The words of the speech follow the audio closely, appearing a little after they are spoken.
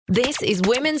This is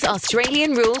Women's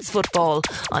Australian Rules Football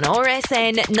on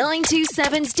RSN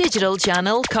 927's digital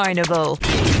channel Carnival.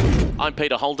 I'm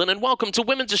Peter Holden and welcome to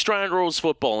Women's Australian Rules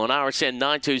Football on RSN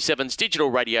 927's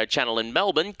digital radio channel in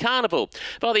Melbourne, Carnival,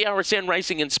 via the RSN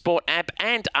Racing and Sport app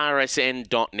and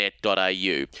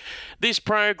rsn.net.au. This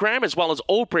program, as well as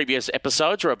all previous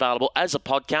episodes, are available as a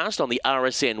podcast on the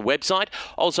RSN website,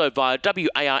 also via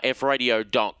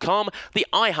warfradio.com, the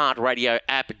iHeartRadio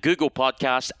app, Google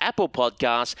Podcasts, Apple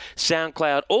Podcasts,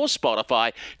 SoundCloud or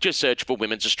Spotify. Just search for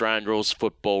Women's Australian Rules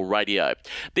Football Radio.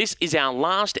 This is our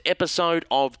last episode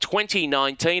of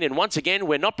 2019, and once again,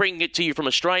 we're not bringing it to you from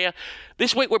Australia.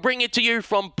 This week, we're bringing it to you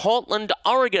from Portland,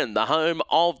 Oregon, the home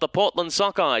of the Portland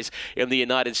Sockeyes in the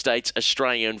United States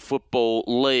Australian Football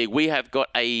League. We have got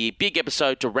a big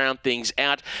episode to round things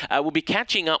out. We'll be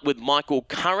catching up with Michael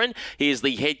Curran. He is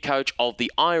the head coach of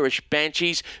the Irish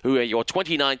Banshees, who are your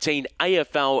 2019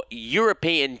 AFL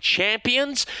European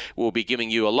champions. We'll be giving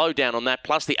you a lowdown on that,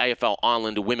 plus the AFL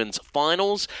Ireland Women's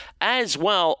Finals, as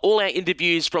well all our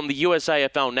interviews from the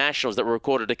USAFL Nationals that were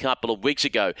recorded a couple of weeks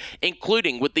ago,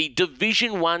 including with the Division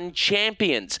 1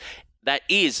 champions. That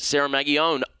is Sarah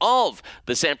Maggione of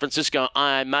the San Francisco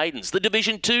Iron Maidens. The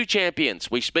Division 2 champions.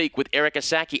 We speak with Erica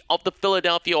Saki of the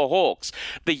Philadelphia Hawks.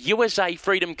 The USA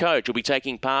Freedom coach will be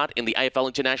taking part in the AFL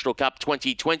International Cup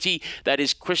 2020. That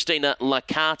is Christina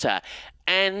Licata.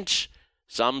 And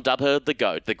some dub her the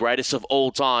GOAT, the greatest of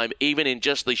all time, even in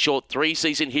just the short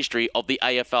 3-season history of the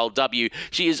AFLW.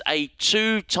 She is a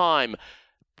 2-time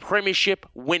Premiership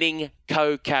winning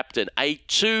co-captain, a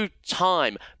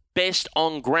 2-time best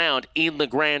on ground in the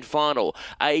grand final,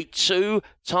 a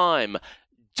 2-time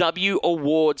W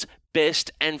Awards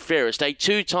best and fairest, a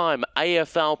 2-time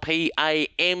AFLPA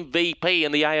MVP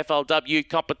in the AFLW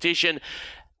competition.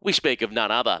 We speak of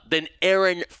none other than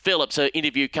Erin Phillips. Her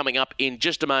interview coming up in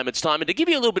just a moment's time. And to give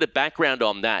you a little bit of background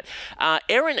on that,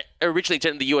 Erin originally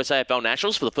attended the USAFL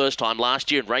Nationals for the first time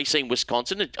last year in Racine,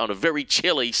 Wisconsin on a very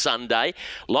chilly Sunday,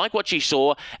 like what she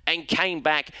saw, and came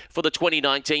back for the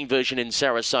 2019 version in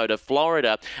Sarasota,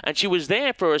 Florida. And she was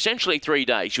there for essentially 3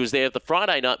 days. She was there the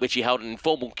Friday night, where she held an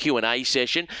informal Q&A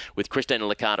session with Christina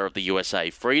Licata of the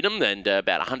USA Freedom, and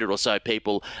about 100 or so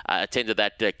people attended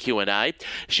that Q&A.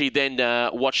 She then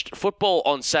watched football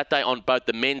on Saturday on both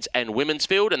the men's and women's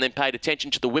field, and then paid attention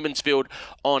to the women's field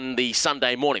on the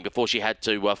Sunday morning before she had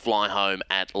to fly home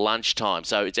at lunchtime.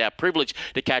 So it's our privilege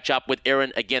to catch up with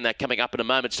Erin again. That coming up in a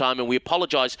moment's time, and we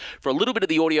apologise for a little bit of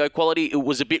the audio quality. It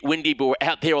was a bit windy, but we're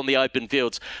out there on the open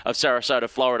fields of Sarasota,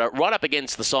 Florida, right up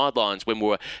against the sidelines when we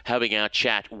were having our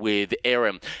chat with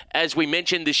Erin. As we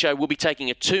mentioned, this show will be taking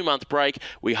a 2-month break.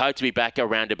 We hope to be back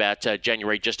around about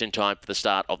January, just in time for the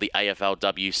start of the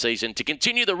AFLW season, to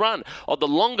continue the run of the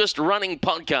longest running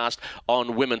podcast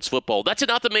on women's football. That's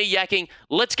enough of me yakking.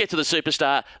 Let's get to the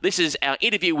superstar. This is our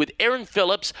interview with Erin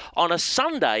Phillips on a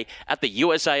Sunday at the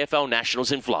USAFL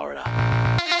Nationals in Florida.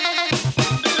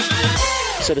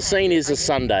 So the scene is a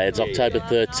Sunday. It's October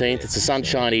 13th. It's a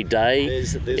sunshiny day.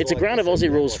 It's a ground of Aussie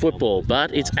Rules football,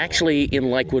 but it's actually in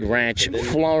Lakewood Ranch,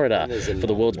 Florida, for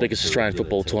the world's biggest Australian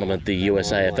football tournament, the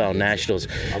USAFL Nationals.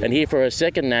 And here for her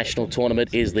second national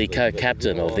tournament is the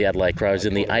co-captain of the Adelaide Crows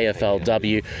in the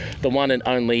AFLW, the one and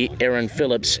only Erin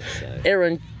Phillips.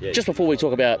 Erin, just before we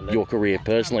talk about your career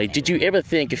personally, did you ever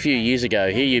think a few years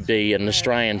ago here you'd be an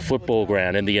Australian football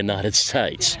ground in the United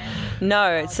States?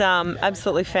 No, it's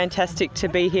absolutely fantastic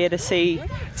to be here to see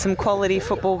some quality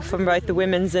football from both the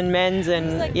women's and men's,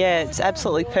 and yeah, it's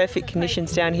absolutely perfect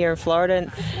conditions down here in Florida,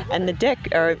 and the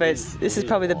deck over, this is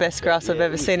probably the best grass I've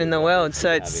ever seen in the world,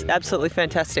 so it's absolutely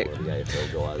fantastic.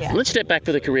 Yeah. Let's step back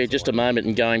for the career just a moment,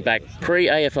 and going back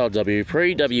pre-AFLW,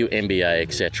 pre-WNBA,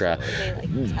 etc.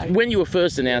 When you were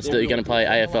first announced that you're going to play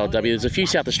AFLW, there's a few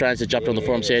South Australians that jumped on the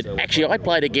forum and said, actually, I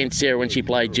played against Sarah when she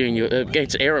played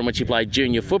against Erin when she played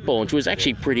junior football, and she was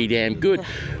actually pretty damn good.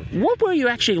 What were you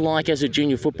actually like as a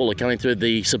junior footballer coming through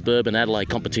the suburban Adelaide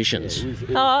competitions?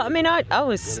 I mean, I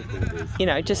was,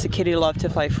 just a kid who loved to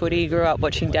play footy. Grew up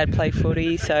watching Dad play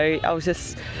footy, so I was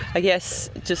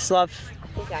just loved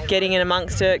getting in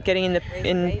amongst it, getting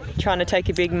in trying to take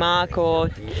a big mark, or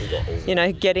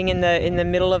getting in the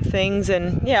middle of things.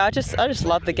 And yeah, I just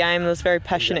loved the game. I was a very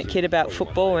passionate kid about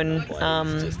football, and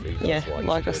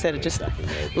like I said, I just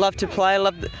loved to play.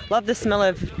 Love the smell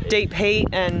of deep heat,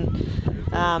 and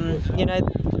I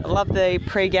love the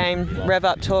pre-game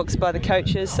rev-up talks by the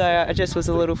coaches, so I just was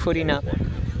a little footy nut.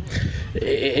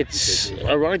 It's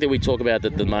ironic that we talk about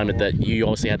at the moment that you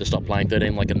obviously had to stop playing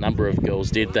 13 like a number of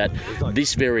girls did, that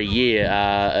this very year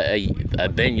a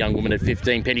then young woman at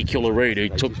 15, Penny Killarood, who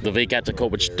took the VCAT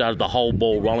court, which started the whole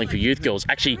ball rolling for youth girls,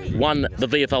 actually won the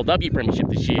VFLW Premiership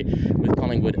this year with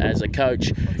Collingwood as a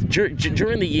coach.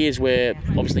 During the years where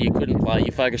obviously you couldn't play,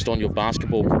 you focused on your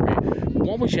basketball career.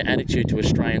 What was your attitude to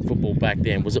Australian football back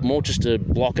then? Was it more just to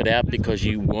block it out because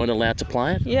you weren't allowed to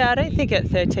play it? Yeah, I don't think at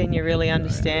 13 you really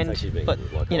understand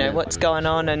what's going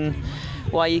on and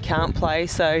why you can't play.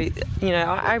 So,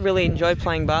 I really enjoyed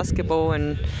playing basketball,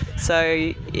 and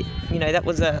so, that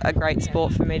was a great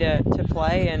sport for me to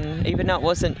play. And even though it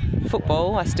wasn't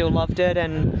football, I still loved it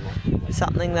and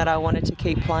something that I wanted to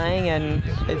keep playing. And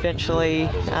eventually,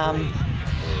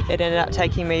 it ended up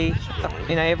taking me,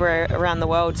 everywhere around the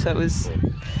world. So it was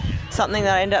something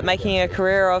that I ended up making a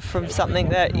career of from something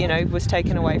that, was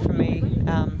taken away from me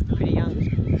pretty young.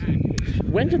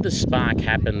 When did the spark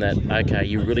happen that, okay,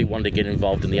 you really wanted to get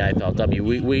involved in the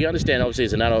AFLW? We understand, obviously,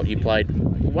 as an adult, you played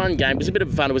one game. It was a bit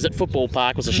of fun. It was at Football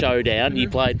Park. It was a showdown. You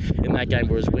played in that game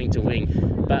where it was wing to wing.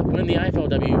 But when the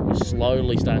AFLW was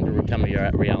slowly starting to become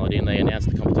a reality and they announced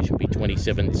the competition would be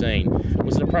 2017,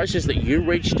 was it a process that you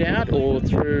reached out, or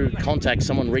through contact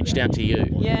someone reached out to you?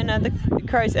 Yeah, no, the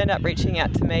Crows ended up reaching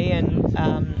out to me, and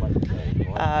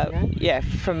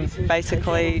from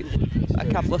basically a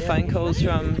couple of phone calls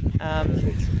from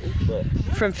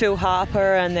Phil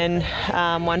Harper, and then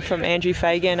one from Andrew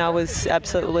Fagan. I was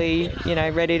absolutely,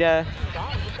 ready to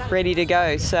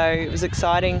go. So it was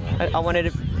exciting. I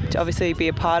wanted to obviously be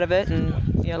a part of it, and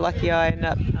lucky I ended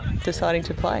up deciding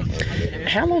to play.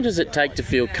 How long does it take to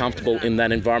feel comfortable in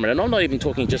that environment? And I'm not even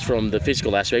talking just from the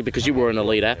physical aspect, because you were an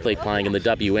elite athlete playing in the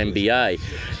WNBA,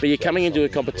 but you're coming into a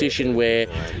competition where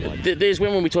there's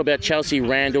when we talk about Chelsea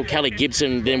Randall, Kelly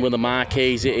Gibson, then with the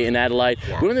Marquees in Adelaide,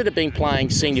 women that have been playing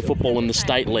senior football in the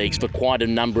state leagues for quite a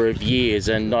number of years,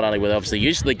 and not only were they obviously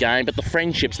used to the game, but the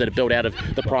friendships that are built out of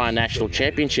the prior national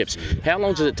championships. How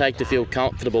long does it take to feel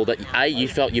comfortable that you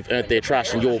felt you've earned their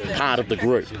trust and you're part of the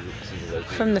group?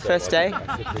 From the first day.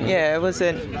 Yeah, it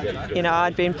wasn't,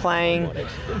 I'd been playing,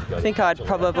 I think I'd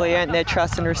probably earned their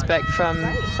trust and respect from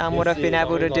what I've been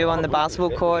able to do on the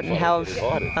basketball court and how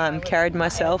I've carried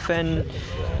myself, and,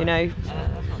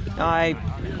 I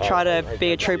try to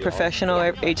be a true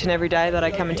professional each and every day that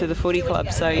I come into the footy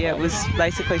club. So, yeah, it was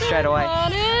basically straight away.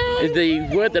 The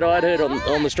word that I'd heard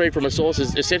on the street from a source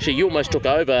is essentially you almost took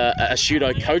over a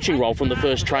pseudo coaching role from the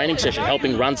first training session,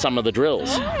 helping run some of the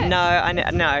drills. No,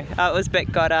 it was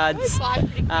Beck Goddard's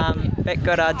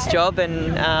job,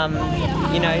 and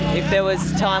if there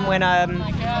was time when a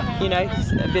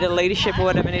bit of leadership or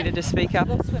whatever needed to speak up,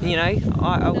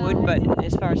 I would. But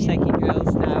as far as taking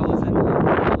drills, no, I wasn't a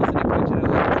coach at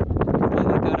all. It was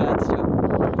Beck Goddard's job.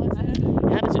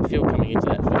 How does it feel coming into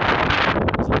that field?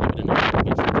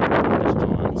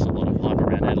 A lot of hype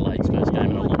around Adelaide's first game,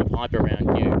 and a lot of hype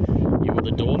around you. You were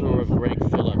the daughter of Greg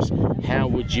Phillips. How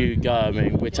would you go? I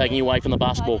mean, we're taking you away from the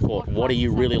basketball court. What do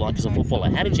you really like as a footballer?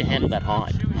 How did you handle that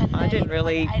hype? I didn't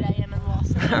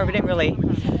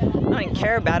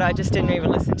care about it. I just didn't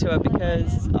even listen to it,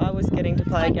 because I was getting to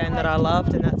play a game that I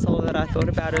loved, and that's all that I thought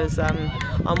about. Is I'm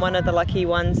one of the lucky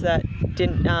ones that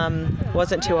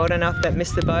wasn't too old enough that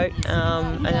missed the boat,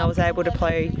 and I was able to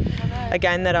play a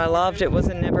game that I loved. It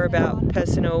wasn't never about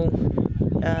personal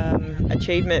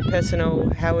achievement,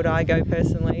 personal how would I go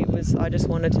personally. It was I just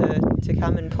wanted to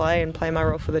come and play my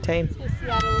role for the team.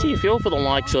 Do you feel for the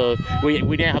likes of, we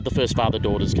now have the first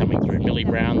father-daughters coming through. Millie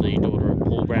Brown, the daughter of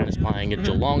Paul Brown, is playing at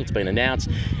Geelong. It's been announced.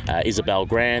 Isabel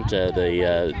Grant,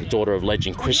 the daughter of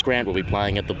legend Chris Grant, will be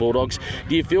playing at the Bulldogs.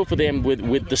 Do you feel for them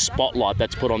with the spotlight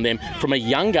that's put on them from a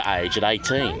younger age at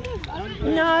 18?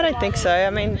 No, I don't think so.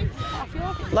 I mean,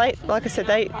 like I said,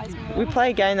 we play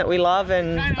a game that we love,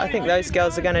 and I think those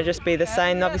girls are going to just be the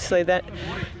same. Obviously, that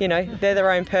they're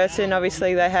their own person.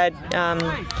 Obviously, they had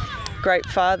great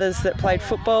fathers that played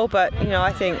football, but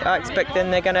I expect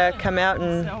them, they're going to come out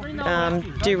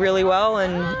and do really well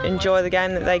and enjoy the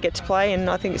game that they get to play. And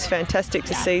I think it's fantastic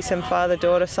to see some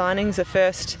father-daughter signings, the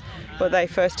first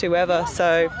two ever.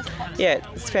 So yeah,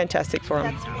 it's fantastic for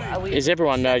them. As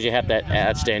everyone knows, you had that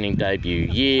outstanding debut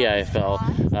year, AFL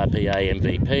PA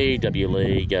MVP, W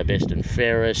League Best and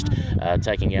Fairest,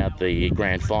 taking out the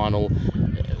grand final.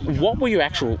 What were your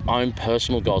actual own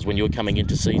personal goals when you were coming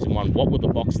into season one? What were the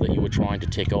boxes that you were trying to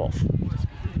tick off?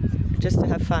 Just to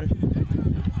have fun.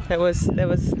 That was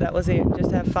it. Just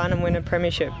to have fun and win a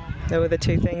premiership. They were the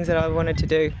two things that I wanted to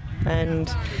do,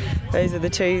 and those are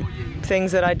the two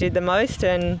things that I did the most.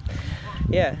 And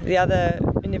yeah, the other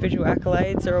individual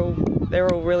accolades are all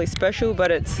they're all really special,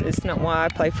 but it's not why I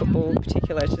play football in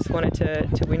particular. I just wanted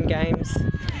to win games.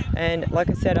 And like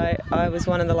I said, I was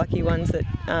one of the lucky ones that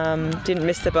didn't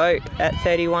miss the boat at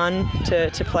 31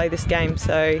 to play this game.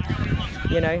 So,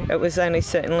 it was only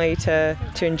certainly to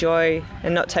enjoy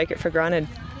and not take it for granted.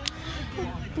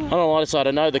 On the lighter side,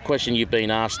 I know the question you've been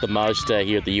asked the most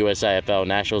here at the USAFL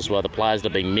Nationals while the players that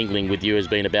have been mingling with you has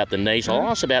been about the knees. I'll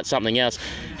ask about something else.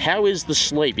 How is the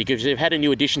sleep? Because you've had a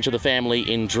new addition to the family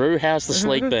in Drew. How's the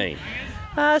sleep been?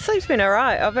 Sleep's been all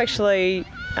right. I've actually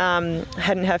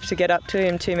hadn't have to get up to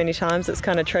him too many times. It's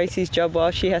kind of Tracy's job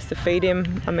while she has to feed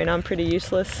him. I mean, I'm pretty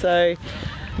useless, so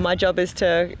my job is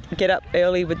to get up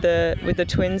early with the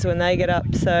twins when they get up.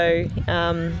 So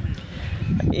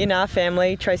in our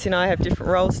family, Tracy and I have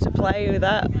different roles to play with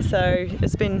that. So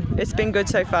it's been good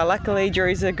so far. Luckily,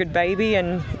 Drew's a good baby,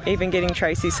 and even getting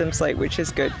Tracy some sleep, which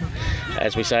is good.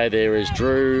 As we say, there is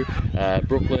Drew,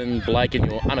 Brooklyn, Blake, and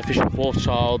your unofficial fourth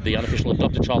child, the unofficial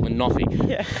adopted child, in Noffy.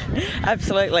 Yeah,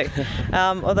 absolutely.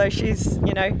 Although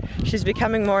she's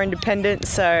becoming more independent,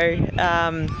 so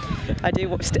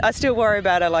I still worry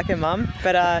about her like a mum.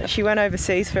 But she went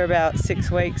overseas for about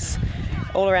 6 weeks,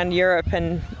 all around Europe,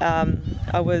 and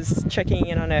I was checking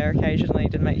in on her occasionally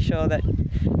to make sure that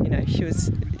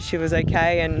she was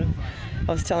okay, and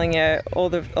I was telling her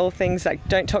all things like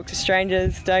don't talk to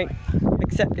strangers, don't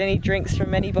accept any drinks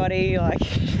from anybody. Like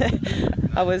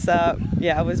I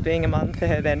was being a mum for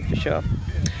her then, for sure.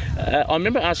 I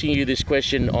remember asking you this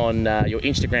question on your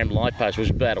Instagram live post, which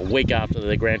was about a week after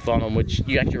the grand final, in which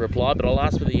you actually replied, but I'll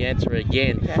ask for the answer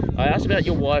again. Okay. I asked about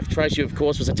your wife, Tracy, of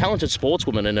course, was a talented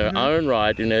sportswoman in her own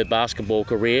right in her basketball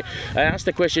career. I asked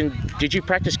the question, did you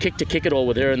practice kick to kick at all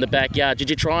with her in the backyard? Did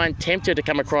you try and tempt her to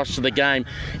come across to the game,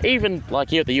 even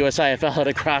like here at the USAFL at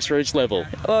a grassroots level?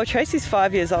 Well, Tracy's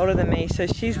 5 years older than me, so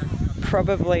she's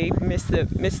probably missed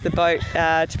the boat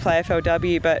to play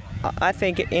FLW, but I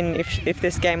think if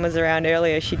this game was around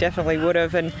earlier, she definitely would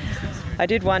have. And I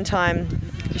did one time,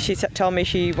 she told me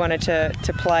she wanted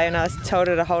to play, and I told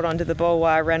her to hold on to the ball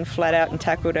while I ran flat out and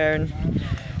tackled her, and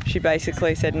she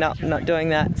basically said, no, I'm not doing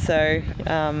that. So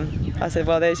I said,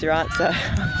 well, there's your answer.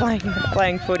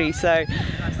 playing footy. So,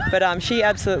 but she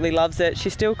absolutely loves it. She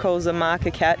still calls a mark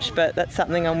a catch, but that's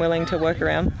something I'm willing to work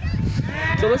around.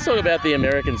 So let's talk about the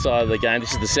American side of the game.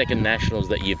 This is the second Nationals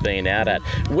that you've been out at.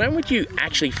 When would you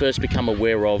actually first become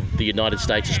aware of the United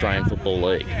States Australian Football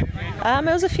League? It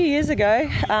was a few years ago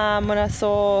when I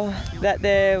saw that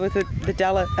there was the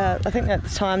Dallas, I think at the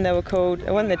time they were called,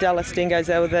 it wasn't the Dallas Dingoes,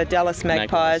 they were the Dallas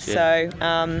Magpies. Yeah.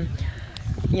 So,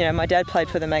 my dad played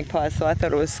for the Magpies, so I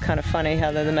thought it was kind of funny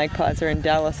how the Magpies are in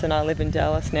Dallas and I live in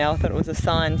Dallas now. I thought it was a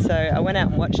sign, so I went out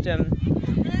and watched them.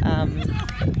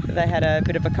 They had a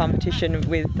bit of a competition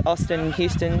with Austin and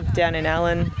Houston down in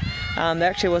Allen. There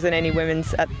actually wasn't any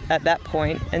women's at that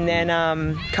point, and then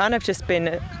kind of just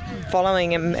been following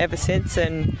them ever since.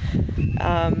 And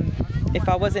if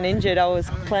I wasn't injured, I was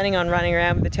planning on running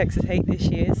around with the Texas Heat this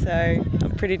year, so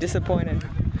I'm pretty disappointed.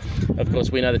 Of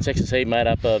course, we know the Texas Heat made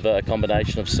up of a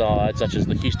combination of sides, such as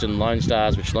the Houston Lone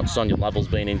Stars, which Sonia Lovell's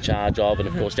been in charge of, and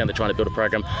of course now they're trying to build a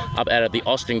program up out of the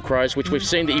Austin Crows, which we've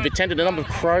seen that you've attended a number of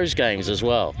Crows games as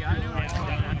well.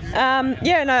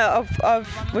 I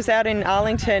was out in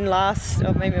Arlington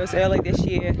or maybe it was early this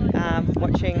year,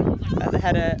 watching, they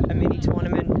had a mini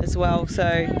tournament as well,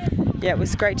 so yeah, it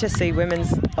was great to see women's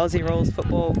Aussie rules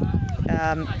football,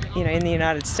 in the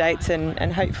United States,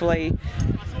 and hopefully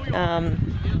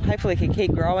can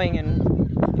keep growing, and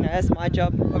as my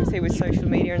job obviously with social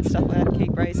media and stuff like that,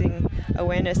 keep raising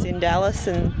awareness in Dallas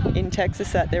and in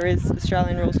Texas that there is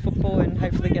Australian rules football, and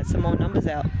hopefully get some more numbers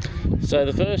out. So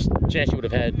the first chance you would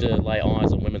have had to lay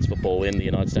eyes on women's football in the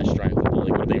United States Australian Football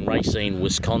League would have been Racine,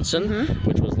 Wisconsin,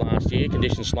 which was last year.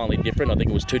 Conditions slightly different. I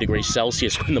think it was 2 degrees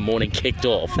Celsius when the morning kicked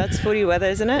off. That's footy weather,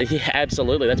 isn't it? Yeah,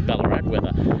 absolutely. That's Ballarat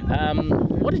weather.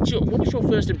 What was your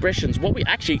first impressions?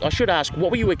 I should ask,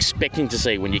 what were you expecting to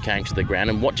see when you came to the ground,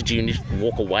 and what did you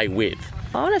walk away with?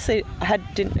 Honestly, I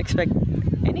didn't expect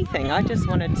anything. I was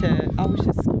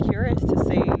just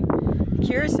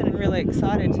curious and really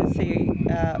excited to see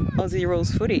Aussie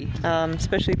rules footy,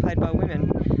 especially played by women.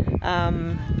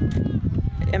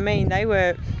 They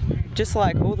were just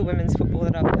like all the women's football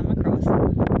that I've come across.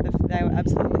 They were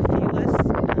absolutely fearless.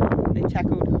 They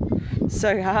tackled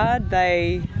so hard.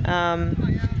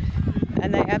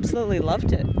 And they absolutely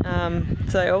loved it.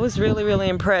 So I was really, really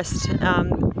impressed.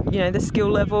 The skill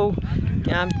level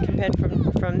compared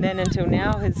from then until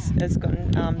now has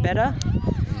gotten better.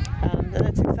 And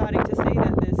it's exciting to see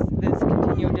that there's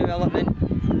continual development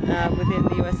within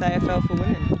the USAFL for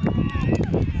women.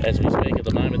 As we speak at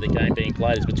the moment, the game being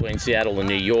played is between Seattle and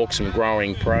New York, some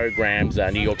growing programs.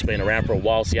 New York's been around for a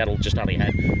while. Seattle just only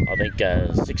had, I think,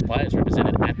 6 players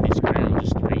represented at this ground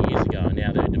just 3 years ago, and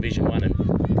now they're Division 1 and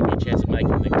got a chance of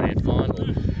making the grand final.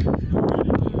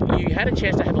 You had a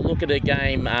chance to have a look at a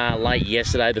game late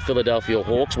yesterday. The Philadelphia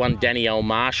Hawks. One Danielle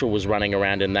Marshall was running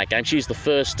around in that game. She's the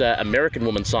first American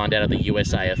woman signed out of the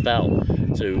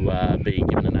USAFL to be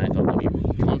given an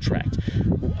AFLW contract.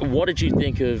 What did you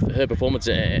think of her performance,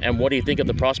 and what do you think of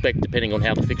the prospect, depending on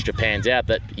how the fixture pans out,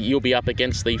 that you'll be up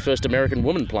against the first American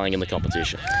woman playing in the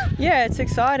competition? Yeah, it's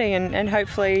exciting, and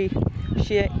hopefully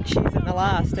she isn't the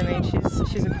last. I mean,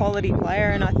 she's a quality player,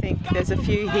 and I think there's a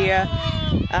few here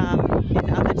in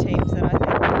other teams that I think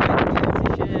will make a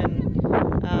transition.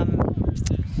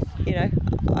 And you know,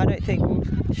 I don't think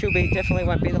definitely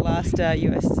won't be the last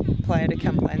US player to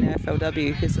come play in the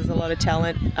AFLW, because there's a lot of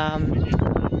talent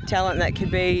that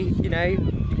could be, you know,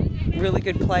 really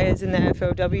good players in the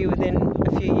AFLW within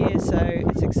a few years. So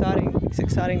it's exciting. It's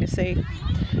exciting to see.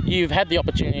 You've had the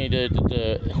opportunity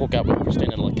to hook up with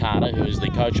Christina Licata, who is the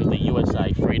coach of the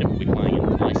USA Freedom, will be playing in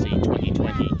IC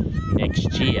 2020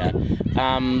 next year.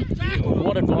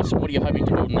 What advice and what are you hoping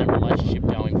to build in that relationship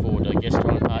going forward? I guess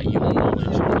try and impart your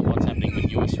knowledge of what's happening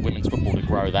with US women's football to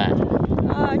grow that.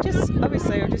 I'll just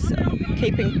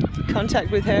keep in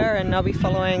contact with her, and I'll be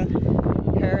following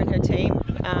her and her team,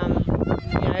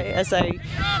 you know, as they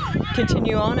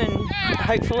continue on, and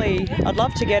hopefully I'd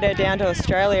love to get her down to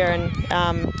Australia and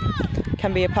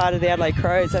can be a part of the Adelaide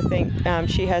Crows. I think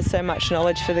she has so much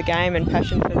knowledge for the game and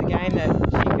passion for the game that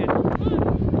she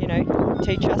could, you know,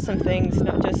 teach us some things,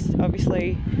 not just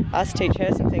obviously us teach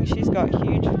her some things. She's got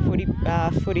huge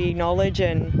footy knowledge,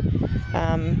 and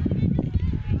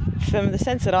from the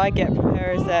sense that I get from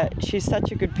her is that she's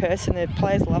such a good person. The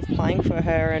players love playing for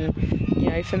her, and you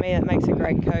know, for me that makes a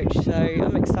great coach. So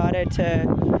I'm excited to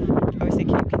obviously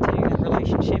keep continuing that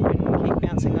relationship and keep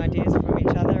bouncing ideas from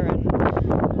each other. And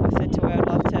I said to her I'd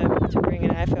love to bring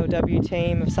an AFLW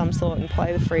team of some sort and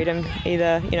play the Freedom,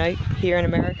 either, you know, here in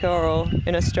America or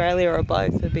in Australia or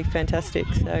both. Would be fantastic.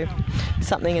 So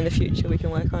something in the future we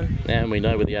can work on. And we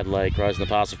know with the Adelaide Crows in the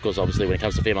past, of course, obviously when it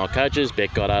comes to female coaches,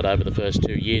 Beck Goddard over the first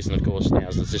 2 years, and of course now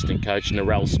as assistant coach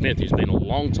Narelle Smith, who's been a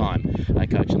long time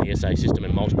coach in the SA system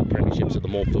and multiple premierships at the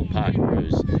Moorfield Park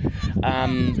Brews.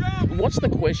 What's the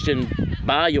question,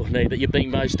 bar your knee, that you're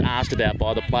being most asked about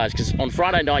by the players? Because on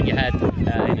Friday night you had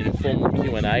an informal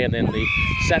Q&A, and then the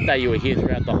Saturday you were here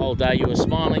throughout the whole day. You were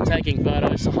smiling, taking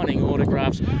photos, signing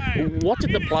autographs. What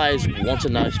did the players want to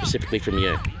know specifically from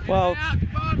you? Well,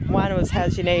 one was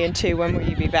how's your knee, and two, when will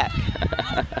you be back?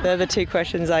 They're the two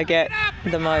questions I get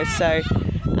the most. So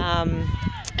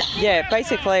yeah,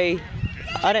 basically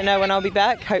I don't know when I'll be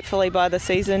back. Hopefully by the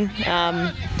season.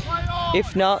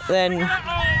 If not, then,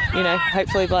 you know,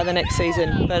 hopefully by the next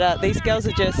season. But these girls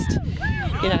are just,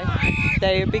 you know,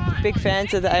 they're big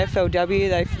fans of the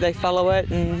AFLW. They follow it,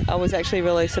 and I was actually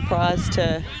really surprised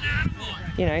to,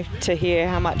 you know, to hear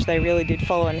how much they really did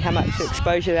follow and how much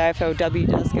exposure the AFLW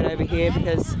does get over here,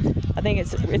 because I think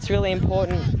it's really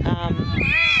important.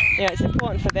 You know, it's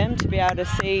important for them to be able to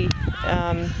see,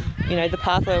 you know, the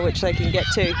pathway which they can get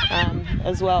to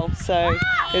as well. So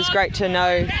it was great to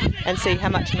know and see how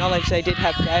much knowledge they did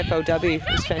have for the AFLW. It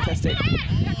was fantastic.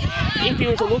 If you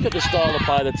were to look at the style of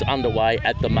play that's underway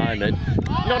at the moment,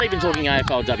 not even talking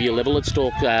AFLW level, let's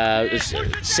talk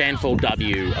Sandford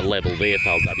W level,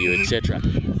 VFLW, etc.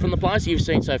 From the players you've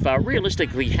seen so far,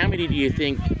 realistically, how many do you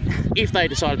think, if they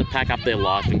decided to pack up their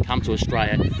life and come to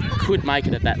Australia, could make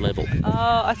it at that level?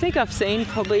 I think I've seen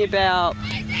probably about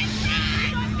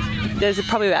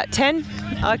 10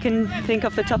 I can think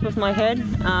off the top of my head,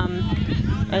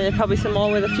 and there's probably some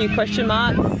more with a few question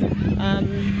marks.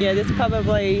 Yeah, there's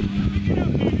probably,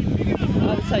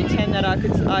 I would say 10 that I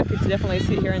could definitely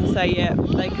sit here and say, yeah,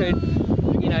 they could,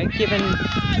 you know, given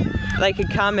they could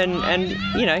come and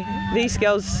you know, these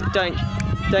girls don't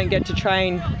get to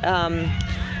train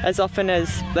as often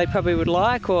as they probably would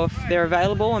like, or if they're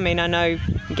available. I mean, I know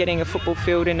getting a football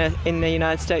field in the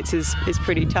United States is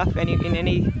pretty tough in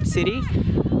any city,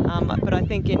 but I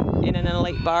think in an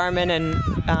elite environment, and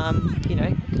you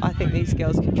know, I think these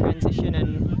girls can transition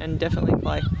and definitely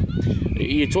play.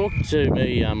 You talked to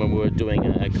me when we were doing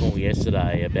a call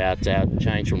yesterday about our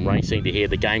change from racing to here.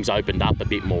 The game's opened up a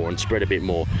bit more and spread a bit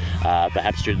more,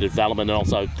 perhaps due to development and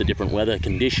also the different weather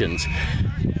conditions.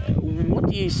 What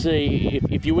do you see,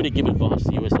 if you were to give advice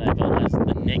to USAFL as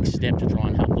the next step to try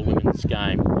and help the women's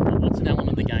game? What's an element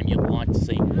of the game you'd like to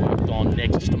see worked on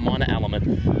next, just a minor element,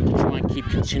 to try and keep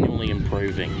continually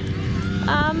improving?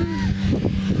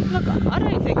 Look, I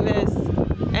don't think there's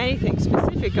anything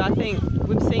specific. I think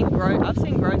we've seen growth. I've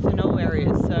seen growth in all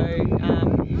areas. So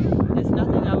there's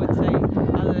nothing I would say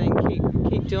other than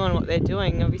keep doing what they're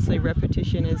doing. Obviously,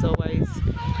 repetition is always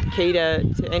key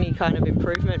to any kind of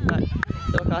improvement. But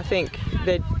look, I think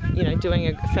they're doing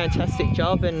a fantastic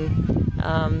job,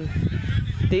 and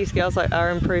these girls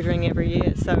are improving every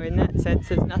year. So in that sense,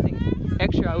 there's nothing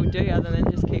extra I would do other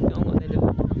than just keep doing what they're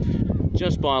doing.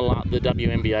 Just by the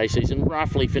WNBA season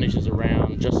roughly finishes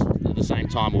around just at the same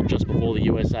time or just before the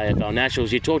USAFL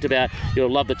Nationals. You talked about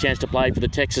you'll love the chance to play for the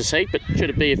Texas Heat, but should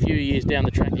it be a few years down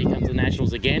the track, here comes the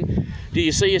Nationals again. Do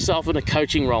you see yourself in a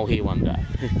coaching role here one day?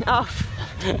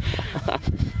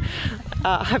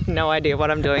 I have no idea what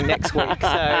I'm doing next week,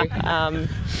 so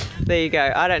there you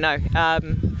go. I don't know.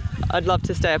 I'd love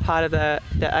to stay a part of the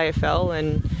AFL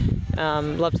and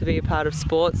love to be a part of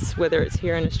sports, whether it's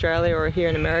here in Australia or here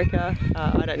in America.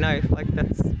 I don't know.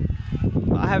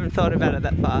 I haven't thought about it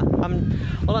that far.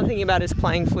 All I'm thinking about is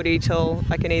playing footy till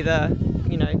I can either,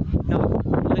 not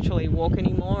literally walk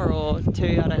anymore, or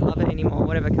two, I don't love it anymore.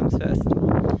 Whatever comes first.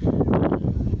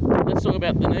 Let's talk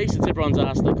about the knee, since everyone's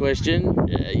asked the question.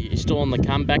 You're still on the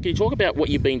comeback. Can you talk about what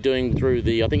you've been doing through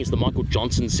I think it's the Michael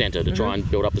Johnson Centre to try and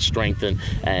build up the strength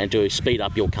and to speed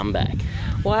up your comeback?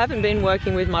 Well, I haven't been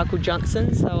working with Michael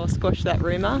Johnson, so I'll squash that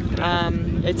rumour.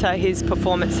 It's at his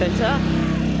performance centre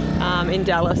in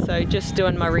Dallas, so just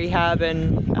doing my rehab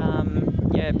and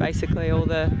basically all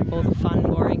the fun,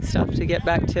 boring stuff to get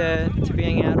back to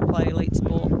being able to play elite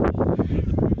sport.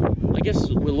 I guess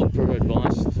we'll look for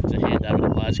advice to hand over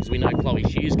to players, because we know Chloe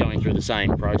Shear's going through the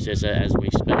same process as we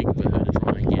speak for her to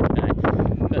try and get back.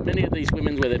 But many of these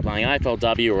women, whether they're playing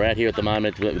AFLW or out here at the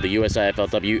moment with the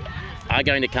USAFLW, are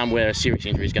going to come where a serious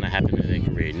injury is going to happen in their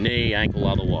career, knee, ankle,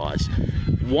 otherwise.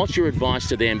 What's your advice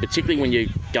to them, particularly when you're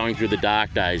going through the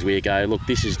dark days where you go, look,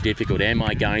 this is difficult, am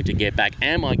I going to get back?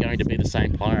 Am I going to be the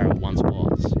same player I once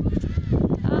was?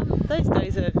 Those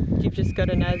days you've just got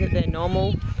to know that they're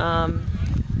normal.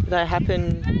 They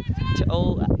happen to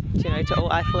all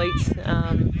athletes,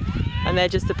 and they're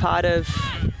just a part of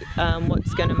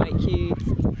what's going to make you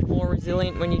more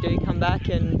resilient when you do come back.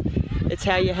 And it's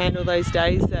how you handle those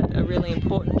days that are really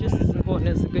important, just as important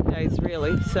as the good days,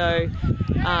 really. So,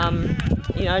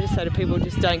 I just say to people,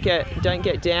 just don't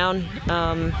get down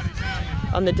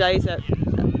on the days that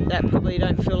probably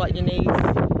don't feel like your knees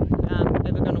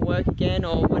ever going to work again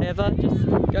or whatever.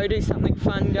 Just go do something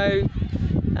fun. Go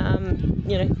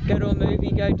to a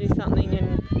movie, go do something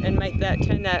and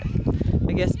turn that,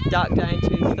 I guess, dark day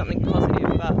into something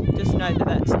positive. But just know that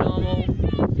that's normal.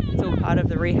 It's all part of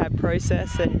the rehab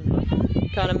process, and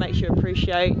it kind of makes you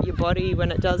appreciate your body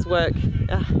when it does work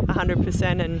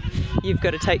 100%, and you've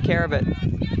got to take care of it.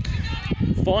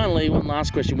 Finally, one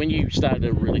last question. When you started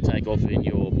to really take off in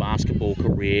your basketball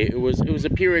career, it was a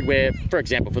period where, for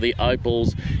example, for the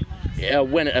Opals,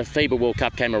 when a FIBA World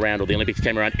Cup came around or the Olympics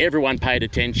came around, everyone paid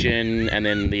attention, and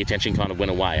then the attention kind of went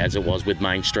away, as it was with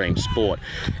mainstream sport.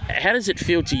 How does it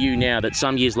feel to you now that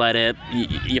some years later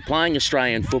you're playing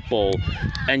Australian football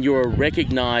and you're a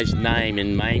recognised name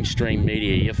in mainstream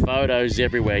media, your photos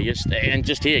everywhere, and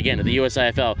just here again at the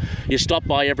USAFL, you're stopped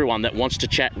by everyone that wants to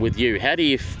chat with you? How do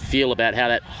you feel about how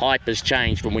that hype has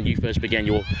changed from when you first began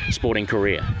your sporting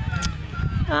career?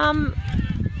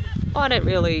 I don't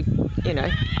really,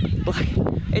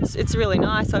 it's really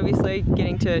nice, obviously,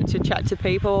 getting to chat to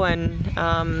people, and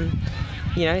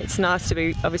it's nice to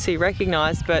be obviously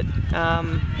recognised. But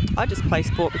I just play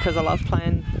sport because I love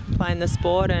playing the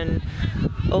sport, and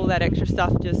all that extra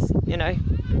stuff.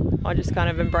 I just kind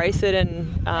of embrace it and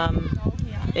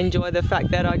enjoy the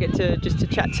fact that I get to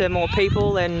chat to more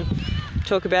people and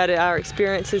talk about our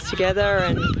experiences together.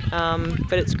 And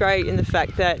but it's great in the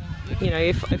fact that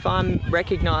if I'm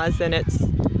recognised, then it's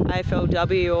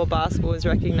AFLW or basketball is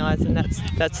recognised, and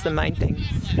that's the main thing.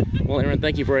 Well, Erin,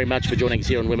 thank you very much for joining us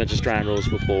here on Women's Australian Rules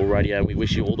Football Radio. We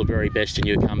wish you all the very best in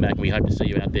your comeback, and we hope to see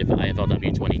you out there for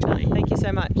AFLW 2020. Thank you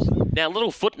so much. Now, a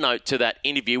little footnote to that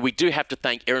interview. We do have to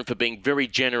thank Erin for being very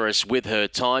generous with her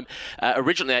time.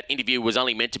 Originally, that interview was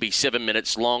only meant to be 7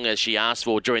 minutes long, as she asked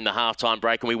for during the halftime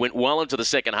break, and we went well into the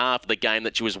second half of the game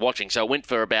that she was watching. So it went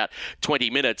for about 20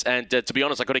 minutes, and to be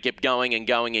honest, I could have kept going and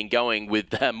going and going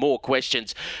with more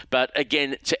questions. But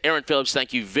again, to Erin Phillips,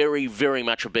 thank you very, very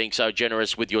much for being so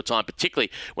generous with your time,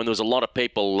 particularly when there was a lot of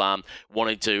people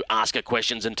wanting to ask her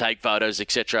questions and take photos,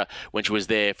 etc., when she was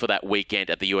there for that weekend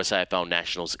at the USAFL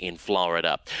Nationals in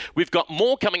Florida. We've got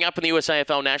more coming up in the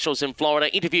USAFL Nationals in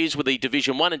Florida, interviews with the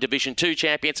Division 1 and Division 2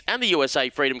 champions and the USA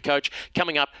Freedom coach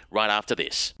coming up right after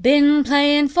this. Been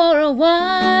playing for a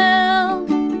while,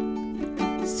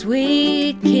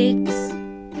 sweet kicks,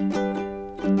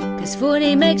 'cause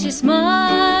footy makes you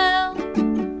smile.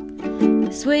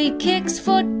 Sweet Kicks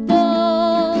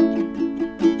Football.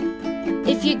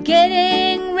 If you're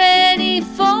getting ready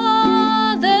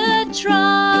for the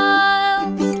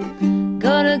trials,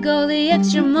 gotta go the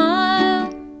extra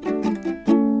mile.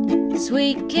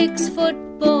 Sweet Kicks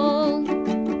Football.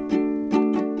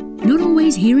 Not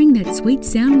always hearing that sweet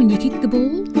sound when you kick the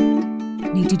ball?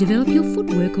 Need to develop your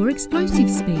footwork or explosive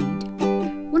speed?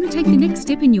 Want to take the next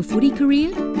step in your footy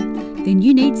career? Then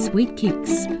you need Sweet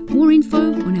Kicks. More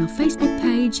info on our Facebook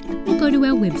page or go to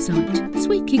our website,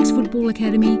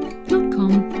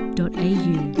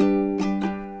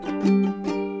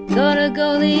 sweetkicksfootballacademy.com.au. Gotta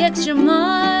go the extra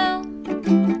mile.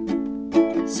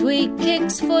 Sweet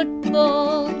Kicks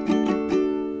Football.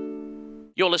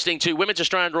 You're listening to Women's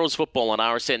Australian Rules Football on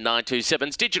RSN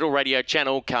 927's digital radio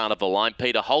channel Carnival. I'm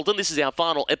Peter Holden. This is our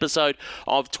final episode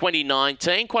of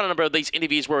 2019. Quite a number of these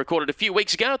interviews were recorded a few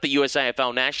weeks ago at the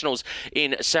USAFL Nationals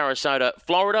in Sarasota,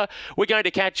 Florida. We're going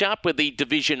to catch up with the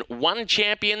Division 1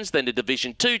 champions, then the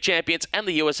Division 2 champions, and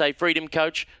the USA Freedom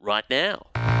coach right now.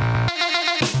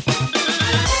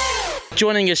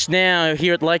 Joining us now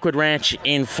here at Lakewood Ranch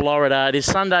in Florida, it is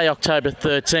Sunday, October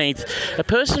 13th. A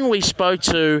person we spoke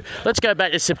to, let's go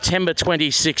back to September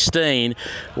 2016,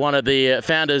 one of the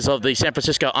founders of the San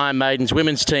Francisco Iron Maidens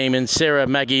women's team, and Sarah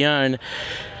Maggione.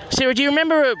 Sarah, do you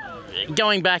remember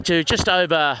going back to just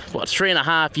over,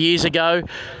 3.5 years ago?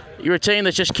 You're a team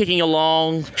that's just kicking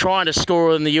along, trying to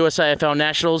score in the USAFL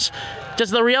Nationals. Does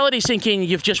the reality sink in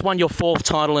you've just won your 4th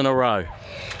title in a row?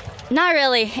 Not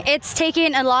really. It's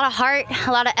taken a lot of heart,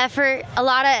 a lot of effort, a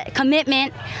lot of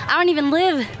commitment. I don't even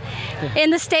live in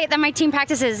the state that my team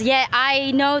practices, yet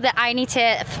I know that I need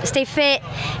to stay fit,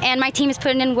 and my team is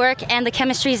putting in work, and the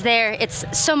chemistry is there. It's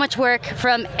so much work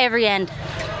from every end.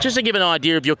 Just to give an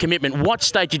idea of your commitment, what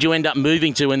state did you end up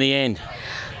moving to in the end?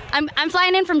 I'm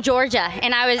flying in from Georgia,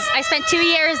 and I spent 2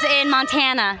 years in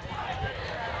Montana.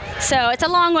 So it's a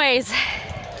long ways.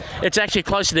 It's actually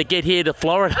closer to get here to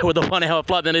Florida with a 1-hour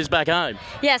flight than it is back home.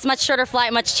 Yes, much shorter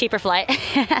flight, much cheaper flight.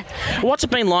 What's it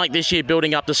been like this year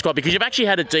building up the squad? Because you've actually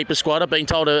had a deeper squad. I've been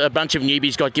told a bunch of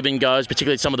newbies got given goes,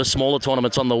 particularly some of the smaller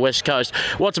tournaments on the West Coast.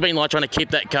 What's it been like trying to keep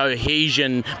that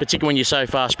cohesion, particularly when you're so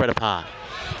far spread apart?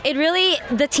 It really,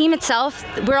 the team itself,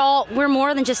 we're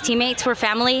more than just teammates, we're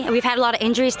family. We've had a lot of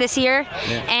injuries this year,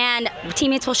 and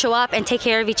teammates will show up and take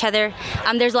care of each other.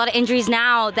 There's a lot of injuries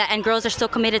now, and girls are still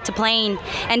committed to playing,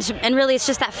 and really it's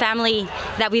just that family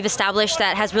that we've established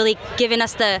that has really given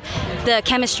us the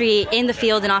chemistry in the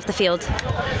field and off the field.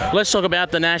 Let's talk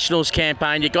about the Nationals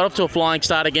campaign. You got off to a flying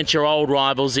start against your old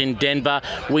rivals in Denver.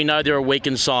 We know they're a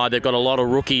weakened side. They've got a lot of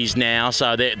rookies now,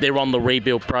 so they're on the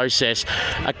rebuild process.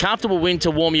 A comfortable win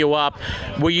to warm you up.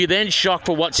 Were you then shocked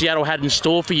for what Seattle had in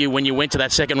store for you when you went to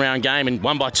that second round game and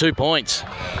won by 2 points?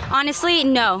 Honestly,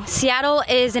 no. Seattle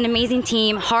is an amazing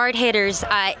team, hard hitters.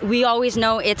 We always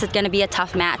know it's going to be a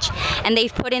tough match, and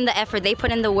they've put in the effort, they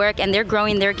put in the work, and they're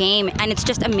growing their game, and it's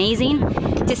just amazing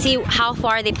to see how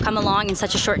far they've come along in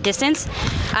such a short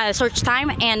time,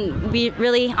 and we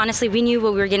really, honestly, we knew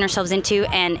what we were getting ourselves into,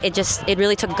 and it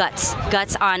really took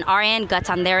guts on our end, guts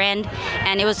on their end,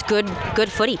 and it was good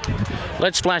footy.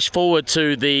 Let's flash forward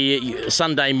to the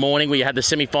Sunday morning where you had the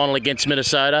semi-final against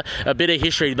Minnesota. A bit of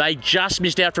history. They just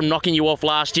missed out from knocking you off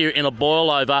last year in a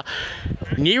boil-over.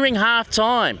 Nearing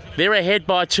half-time, they're ahead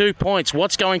by 2 points.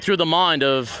 What's going through the mind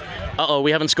of,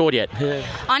 we haven't scored yet?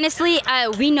 Honestly,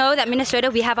 we know that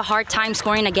Minnesota, we have a hard time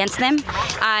scoring against them.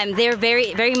 They're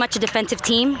very, very much a defensive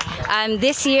team.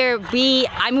 This year,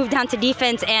 I moved down to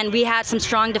defense, and we had some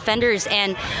strong defenders,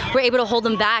 and we're able to hold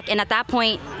them back. And at that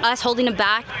point, us holding them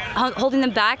back,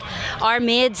 our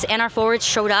mids and our forwards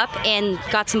showed up and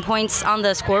got some points on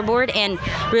the scoreboard, and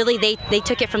really they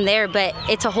took it from there. But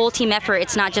it's a whole team effort.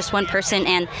 It's not just one person,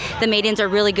 and the Maidens are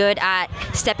really good at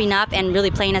stepping up and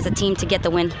really playing as a team to get the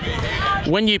win.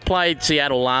 When you played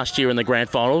Seattle last year in the grand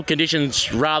final,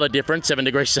 conditions rather different, 7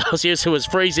 degrees Celsius, it was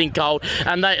freezing cold,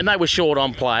 and they were short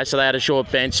on players, so they had a short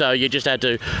bench, so you just had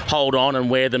to hold on and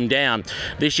wear them down.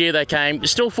 This year they came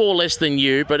still 4 less than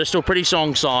you, but a still pretty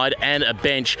strong side and a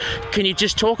bench. Can you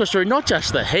just talk us through not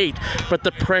just the heat, but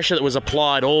the pressure that was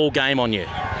applied all game on you?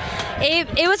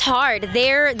 It was hard.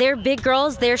 They're big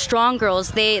girls. They're strong girls.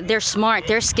 They're smart.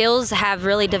 Their skills have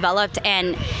really developed,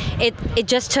 and it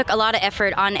just took a lot of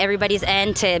effort on everybody's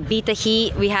end to beat the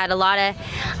heat. We had a lot of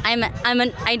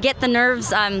I get the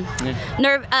nerves,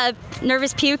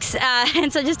 nervous pukes,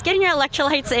 and so just getting your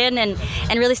electrolytes in and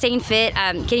really staying fit,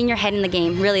 getting your head in the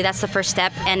game. Really, that's the first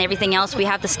step, and everything else we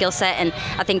have the skill set, and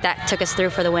I think that took us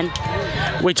through for the win.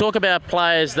 We talk about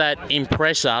players that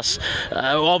impress us.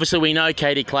 Obviously, we know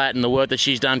Katie Clatton, the work that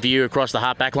she's done for you across the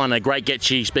half-back line, and a great get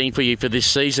she's been for you for this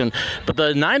season. But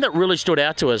the name that really stood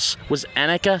out to us was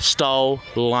Annika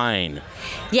Stoll-Lane.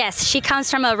 Yes, she comes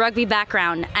from a rugby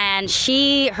background, and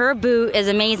her boot is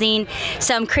amazing.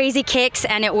 Some crazy kicks,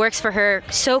 and it works for her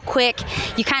so quick.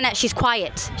 She's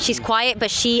quiet. She's quiet,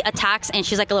 but she attacks, and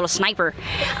she's like a little sniper.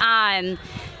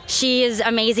 She is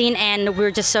amazing, and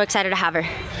we're just so excited to have her.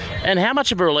 And how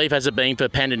much of a relief has it been for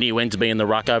Panda Nguyen to be in the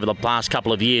ruck over the past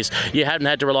couple of years? You haven't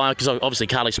had to rely on, because obviously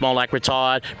Carly Smolak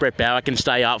retired, Brett Bauer can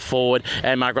stay up forward,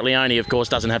 and Margaret Leone, of course,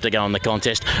 doesn't have to go in the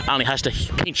contest, only has to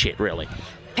pinch hit, really.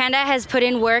 Panda has put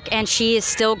in work, and she is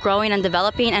still growing and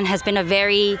developing, and has been a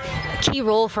very key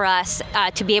role for us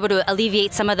to be able to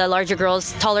alleviate some of the larger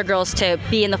girls, taller girls, to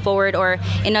be in the forward or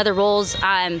in other roles.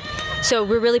 So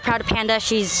we're really proud of Panda.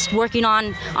 She's working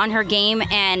on her game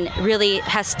and really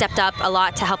has stepped up a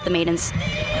lot to help the maidens.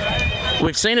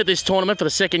 We've seen at this tournament for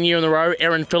the second year in a row,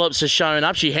 Erin Phillips has shown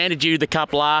up. She handed you the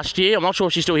cup last year. I'm not sure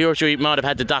if she's still here, or she might have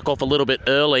had to duck off a little bit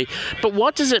early. But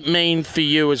what does it mean for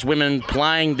you as women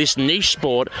playing this niche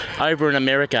sport over in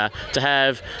America to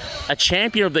have a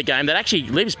champion of the game that actually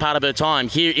lives part of her time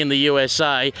here in the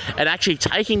USA and actually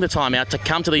taking the time out to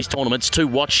come to these tournaments to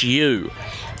watch you?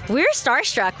 We're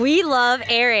starstruck. We love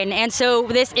Erin, and so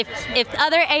if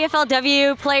other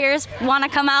AFLW players want to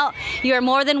come out, you are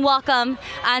more than welcome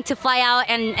to fly out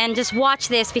and just watch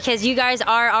this, because you guys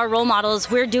are our role models.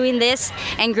 We're doing this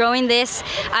and growing this.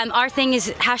 Our thing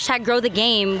is #grow the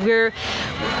game. We're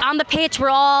on the pitch. We're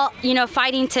all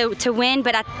fighting to win,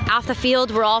 but off the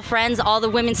field, we're all friends. All the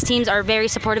women's teams are very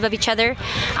supportive of each other,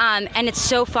 and it's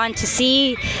so fun to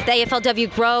see the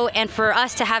AFLW grow, and for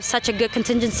us to have such a good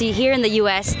contingency here in the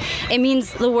U.S. It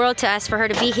means the world to us for her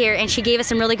to be here, and she gave us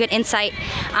some really good insight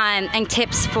and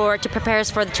tips to prepare us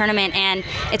for the tournament, and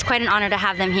it's quite an honor to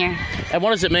have them here. And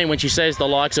what does it mean when she says the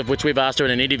likes of which we've asked her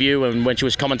in an interview, and when she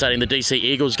was commentating the DC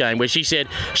Eagles game, where she said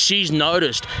she's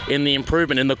noticed in the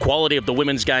improvement in the quality of the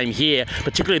women's game here,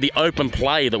 particularly the open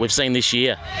play that we've seen this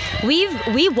year? We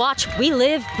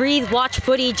live, breathe, watch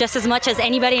footy just as much as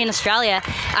anybody in Australia.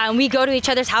 We go to each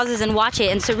other's houses and watch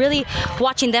it, and so really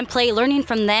watching them play, learning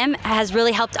from them, has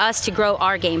really helped us to grow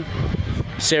our game.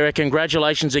 Sarah,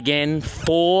 congratulations again.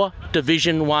 4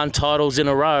 Division 1 titles in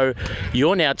a row.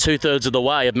 You're now 2/3 of the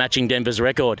way of matching Denver's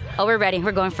record. Oh, we're ready.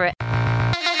 We're going for it.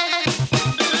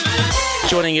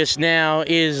 Joining us now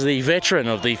is the veteran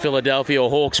of the Philadelphia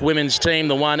Hawks women's team,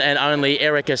 the one and only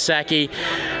Erica Sacchi.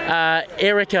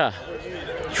 Erica,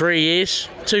 3 years,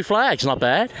 2 flags, not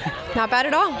bad. Not bad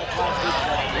at all.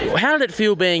 How did it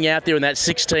feel being out there in that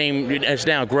 6-team, it's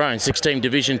now grown, 6-team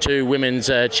Division 2 Women's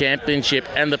Championship,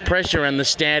 and the pressure and the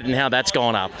stand and how that's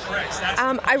gone up?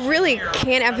 I really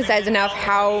can't emphasize enough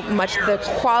how much the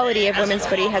quality of women's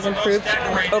footy has improved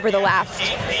over the last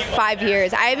 5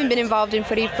 years. I haven't been involved in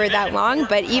footy for that long,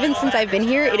 but even since I've been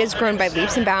here, it has grown by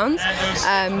leaps and bounds.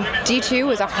 D2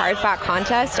 was a hard-fought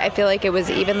contest. I feel like it was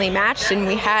evenly matched, and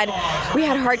we had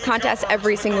hard contests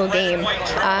every single game.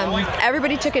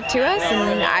 Everybody took it to us,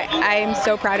 and I am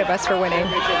so proud of us for winning.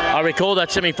 I recall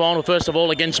that semi-final, first of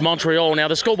all, against Montreal. Now,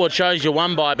 the scoreboard shows you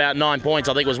won by about 9 points.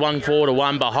 I think it was 1-4 to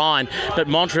 1 behind, but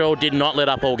Montreal did not let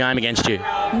up all game against you.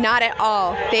 Not at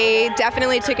all. They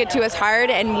definitely took it to us hard,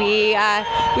 and we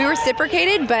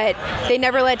reciprocated, but they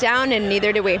never let down, and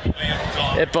neither did we.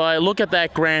 If I look at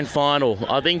that grand final,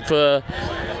 I think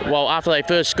after they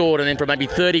first scored, and then for maybe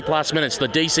 30-plus minutes, the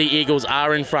DC Eagles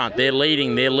are in front. They're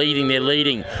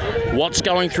leading. What's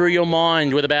going through your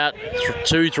mind with about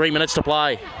 2-3 minutes to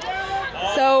play?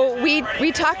 So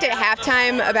we talked at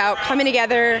halftime about coming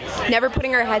together, never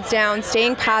putting our heads down,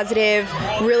 staying positive,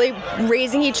 really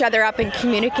raising each other up and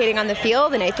communicating on the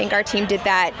field, and I think our team did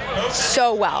that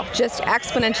so well, just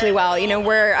exponentially well.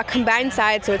 We're a combined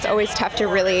side, so it's always tough to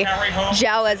really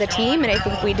gel as a team, and I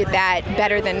think we did that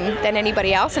better than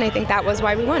anybody else, and I think that was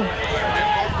why we won.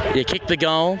 You kicked the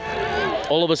goal.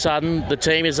 All of a sudden, the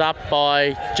team is up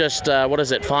by just,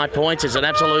 5 points. It's an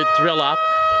absolute thriller.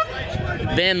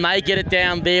 Then they get it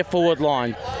down their forward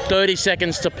line. 30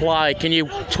 seconds to play. Can you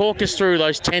talk us through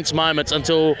those tense moments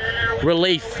until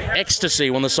relief, ecstasy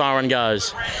when the siren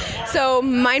goes? So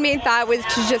my main thought was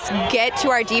to just get to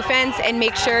our defense and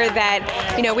make sure that,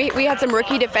 we had some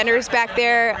rookie defenders back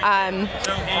there.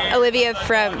 Olivia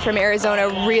from Arizona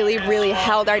really, really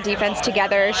held our defense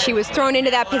together. She was thrown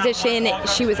into that position.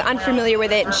 She was unfamiliar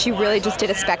with it, and she really just did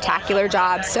a spectacular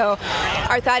job. So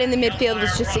our thought in the midfield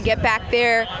was just to get back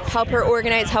there, help her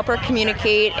organize, help her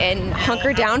communicate, and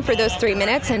hunker down for those 3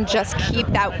 minutes and just keep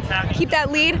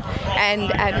that lead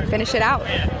and finish it out.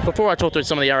 Before I talk to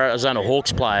some of the Arizona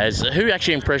Hawks players, who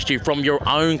actually impressed you from your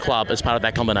own club as part of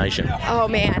that combination? Oh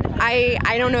man,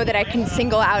 I don't know that I can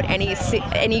single out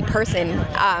any person.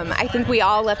 I think we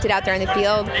all left it out there in the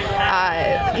field.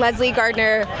 Leslie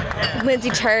Gardner, Lindsay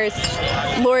Church,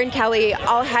 Lauren Kelly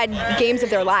all had games of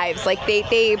their lives. Like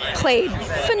they played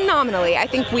phenomenally. I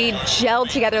think we gelled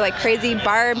together like crazy.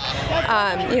 Barb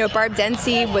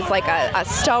Dempsey was like a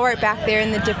stalwart back there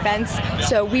in the defense.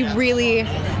 So we really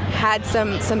had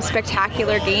some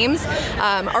spectacular games.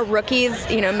 Our rookies,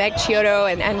 Meg Chiodo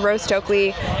and Rose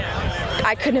Stokely,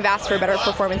 I couldn't have asked for better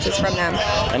performances from them.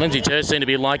 And Lindsay Church seemed to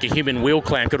be like a human wheel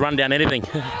clamp, could run down anything.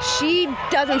 She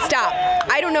doesn't stop.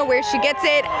 I don't know where she gets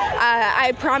it.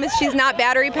 I promise she's not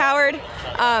battery powered,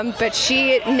 but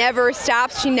she never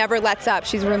stops. She never lets up.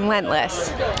 She's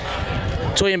relentless.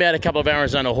 Talking about a couple of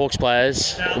Arizona Hawks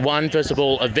players, one, first of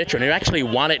all, a veteran who actually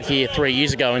won it here 3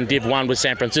 years ago in Div 1 with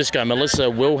San Francisco, Melissa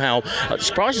Wilhelm.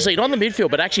 Surprised to see not on the midfield,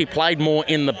 but actually played more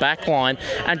in the back line.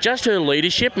 And just her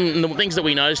leadership and the things that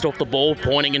we noticed off the ball,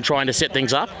 pointing and trying to set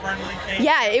things up.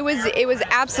 Yeah, it was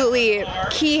absolutely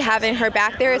key having her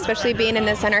back there, especially being in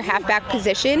the center halfback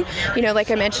position.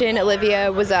 Like I mentioned,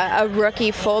 Olivia was a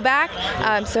rookie fullback,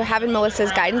 so having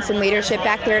Melissa's guidance and leadership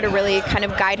back there to really kind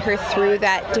of guide her through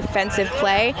that defensive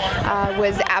play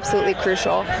was absolutely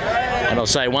crucial. And I'll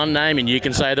say one name and you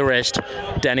can say the rest.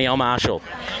 Danielle Marshall.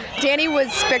 Danny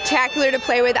was spectacular to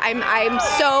play with. I'm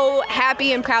so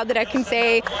happy and proud that I can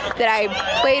say that I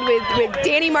played with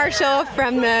Danny Marshall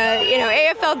from the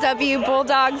AFLW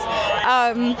Bulldogs.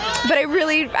 But I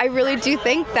really do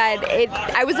think that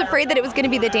I was afraid that it was going to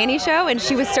be the Danny show, and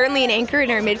she was certainly an anchor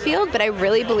in our midfield, but I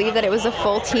really believe that it was a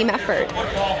full team effort.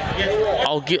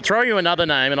 I'll throw you another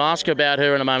name and ask about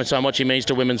her in a moment on what she means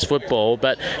to women's football,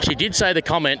 but she did say the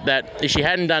comment that if she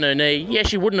hadn't done her knee,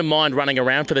 she wouldn't have mind running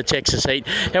around for the Texas Heat.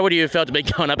 How would you have felt to be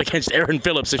going up against Erin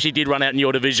Phillips if she did run out in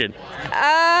your division?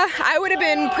 I would have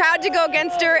been proud to go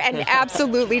against her and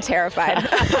absolutely terrified.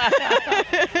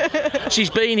 She's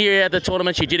been here at the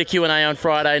tournament. She did a Q&A on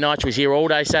Friday night. She was here all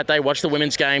day Saturday, watched the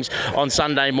women's games on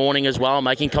Sunday morning as well,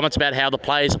 making comments about how the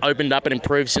players opened up and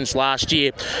improved since last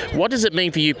year. What does it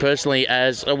mean for you personally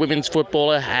as a women's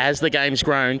footballer, as the game's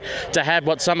grown, to have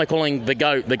what some are calling the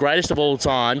GOAT, the greatest of all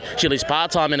time? She lives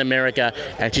part-time in America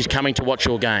and she's coming to watch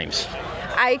your games.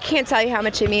 I can't tell you how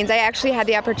much it means. I actually had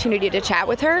the opportunity to chat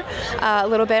with her a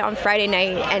little bit on Friday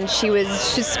night, and she was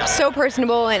just so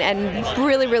personable and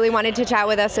really, really wanted to chat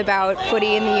with us about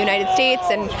footy in the United States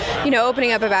and,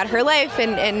 opening up about her life,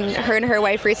 and her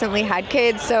wife recently had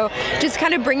kids. So just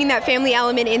kind of bringing that family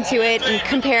element into it and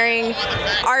comparing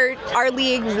our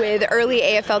league with early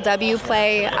AFLW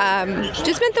play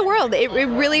just meant the world. It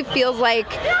really feels like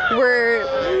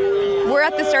we're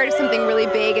at the start of something really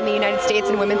big in the United States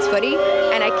in women's footy,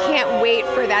 and I can't wait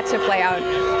for that to play out.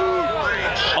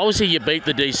 Obviously, you beat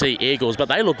the DC Eagles, but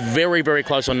they look very, very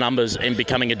close on numbers in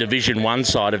becoming a Division 1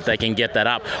 side if they can get that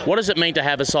up. What does it mean to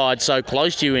have a side so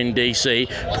close to you in DC,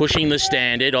 pushing the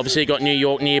standard? Obviously, you've got New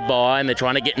York nearby, and they're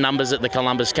trying to get numbers at the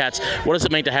Columbus Cats. What does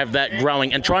it mean to have that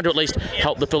growing and trying to at least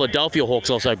help the Philadelphia Hawks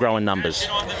also grow in numbers?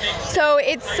 So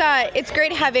it's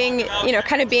great having,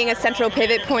 kind of being a central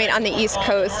pivot point on the East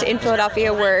Coast. In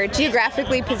Philadelphia, we're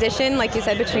geographically positioned, like you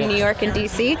said, between New York and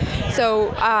DC.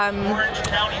 So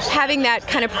having that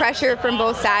kind of pressure from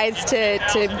both sides to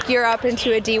gear up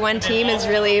into a D1 team has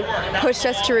really pushed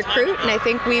us to recruit, and I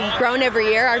think we've grown every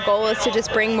year. Our goal is to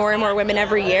just bring more and more women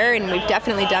every year, and we've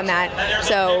definitely done that.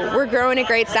 So we're growing a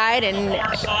great side, and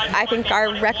I think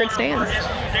our record stands.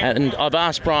 And I've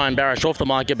asked Brian Barish off the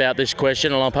mic about this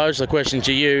question, and I'll pose the question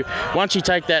to you. Once you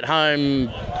take that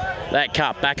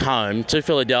cup back home to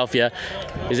Philadelphia,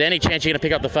 is there any chance you're going to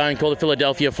pick up the phone and call the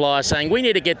Philadelphia Flyers saying, we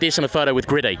need to get this in a photo with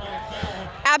Gritty?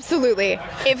 Absolutely.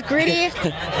 If Gritty,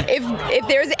 if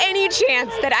there's any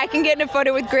chance that I can get in a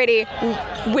photo with Gritty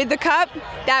with the cup,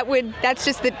 that's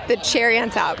just the cherry on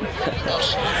top.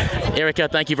 Erica,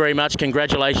 thank you very much.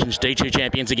 Congratulations, D2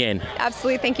 champions again.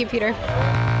 Absolutely. Thank you, Peter.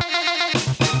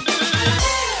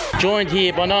 Joined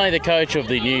here by not only the coach of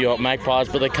the New York Magpies,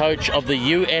 but the coach of the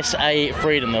USA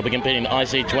Freedom. They'll be competing in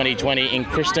IC 2020 in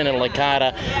Christina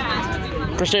Licata.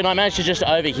 Christine, I managed to just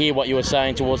overhear what you were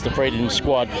saying towards the Freedom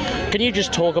squad. Can you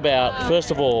just talk about, first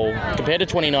of all, compared to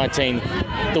 2019,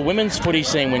 the women's footy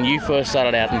scene when you first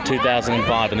started out in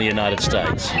 2005 in the United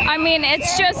States? I mean,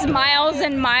 it's just miles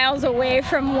and miles away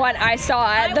from what I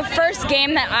saw. The first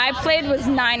game that I played was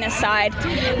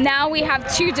 9-a-side. Now we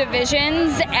have 2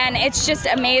 divisions, and it's just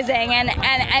amazing.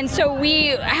 And so we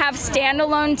have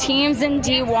standalone teams in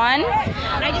D1.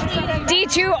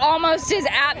 D2 almost is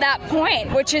at that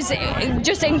point, which is just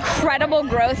just incredible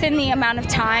growth in the amount of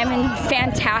time and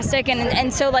fantastic.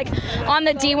 And so, like, on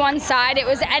the D1 side, it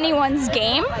was anyone's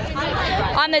game.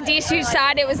 On the D2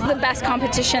 side, it was the best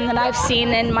competition that I've seen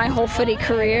in my whole footy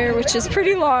career, which is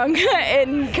pretty long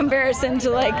in comparison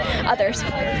to, like, others.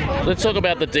 Let's talk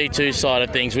about the D2 side of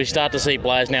things. We start to see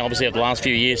players now, obviously, over the last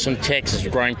few years from Texas,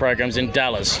 growing programs in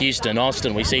Dallas, Houston,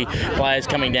 Austin. We see players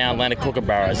coming down Atlantic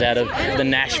Kookaburras, out of the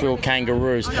Nashville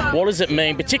Kangaroos. What does it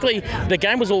mean? Particularly, the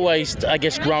game was always, I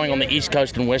guess, growing on the East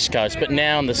Coast and West Coast, but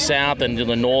now in the South and in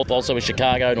the North, also with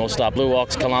Chicago, North Star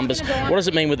Bluehawks, Columbus. What does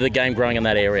it mean with the game growing in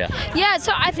that area? Yeah,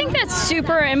 so I think that's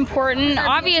super important.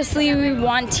 Obviously, we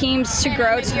want teams to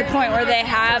grow to the point where they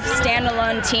have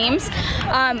standalone teams,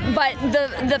 but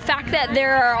the fact that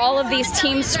there are all of these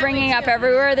teams springing up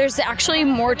everywhere, there's actually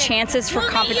more chances for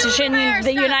competition.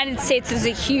 The United States is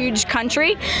a huge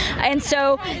country, and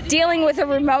so dealing with a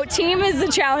remote team is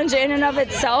a challenge in and of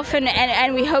itself,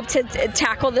 and we hope to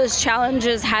tackle those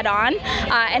challenges head on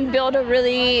and build a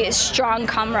really strong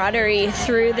camaraderie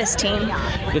through this team.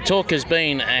 The talk has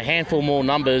been a handful more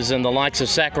numbers than the likes of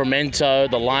Sacramento,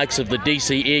 the likes of the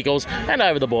DC Eagles, and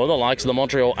over the border, the likes of the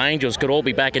Montreal Angels could all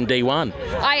be back in D1.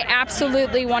 I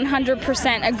absolutely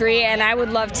 100% agree, and I would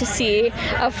love to see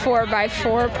a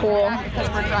 4x4 pool.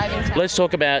 Let's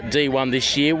talk about D1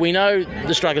 this year. We know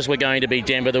the struggles were going to be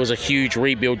Denver. There was a huge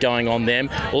rebuild going on them.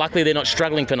 Luckily, they're not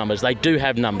struggling for numbers. They do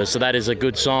have numbers, so that is a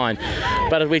good sign.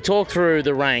 But as we talk through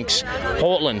the ranks,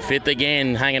 Portland, fifth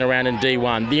again, hanging around in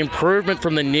D1. The improvement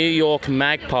from the New York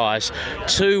Magpies,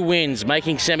 2 wins,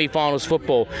 making semi-finals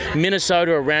football.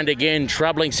 Minnesota around again,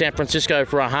 troubling San Francisco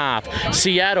for a half.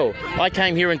 Seattle, I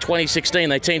came here in 2016.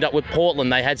 They teamed up with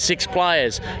Portland. They had 6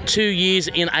 players. 2 years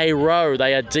in a row,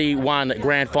 they are D1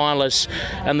 grand finalists.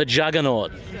 And the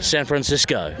juggernaut, San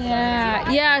Francisco.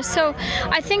 Yeah. So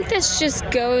I think this just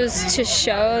goes to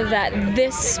show that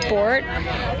this sport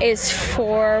is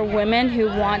for women who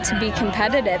want to be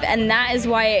competitive, and that is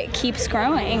why it keeps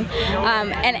growing.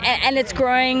 And it's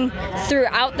growing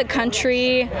throughout the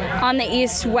country on the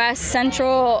East, West,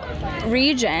 Central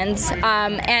regions.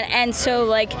 And so,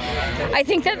 like, I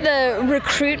think that the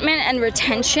recruitment and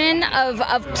retention of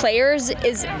players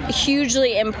is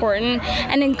hugely important.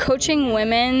 And in coaching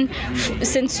women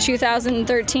since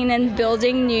 2013 and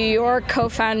building New York,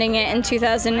 co-founding it in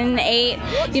 2008,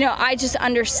 I just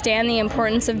understand the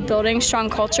importance of building strong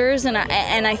cultures, and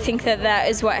I think that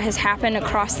is what has happened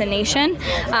across the nation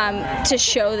to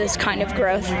show this kind of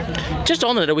growth. Just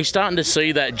on that, are we starting to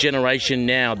see that generation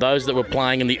now, those that were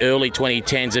playing in the early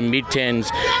 2010s and mid-10s,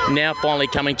 now finally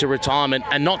coming to retirement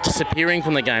and not disappearing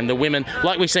from the game? The women,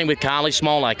 like we've seen with Carly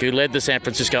Smolak, who led the San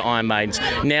Francisco Iron Maidens,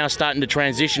 now starting to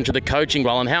transition to the coaching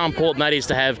role, and how important that is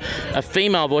to have a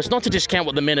female voice, not to discount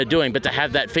what the men are doing, but to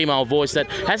have that female voice that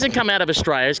hasn't come out of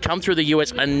Australia, has come through the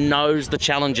US and knows the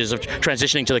challenges of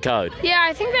transitioning to the code. Yeah,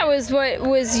 I think that was what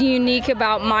was unique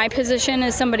about my position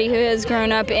as somebody who has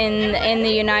grown up in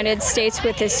the United States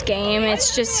with this game.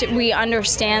 It's just we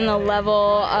understand the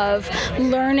level of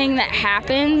learning that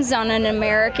happens on an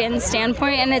American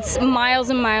standpoint, and it's miles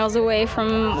and miles away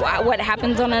from what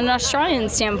happens on an Australian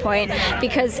standpoint,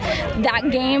 because that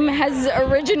game has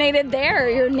originated there.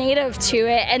 You're native to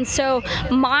it. And so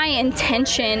my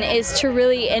intention is to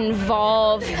really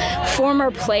involve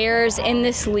former players in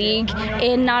this league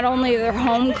in not only their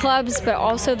home clubs but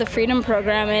also the Freedom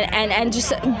Program, and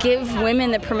just give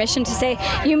women the permission to say,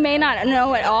 you may not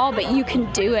know it all, but you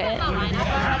can do it.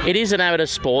 It is an amateur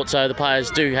sport, so the players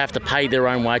do have to pay their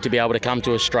own way to be able to come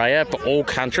to Australia for all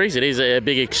countries. It is a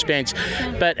big expense.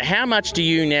 But how much do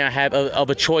you now have of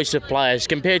a choice of players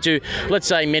compared to, let's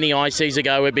say, many ICs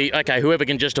ago would be, okay, whoever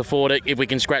can just afford it, if we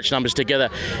can scratch numbers together.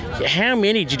 How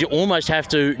many did you almost have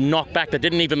to knock back that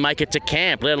didn't even make it to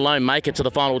camp, let alone make it to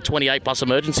the final 28 plus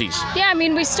emergencies? Yeah, I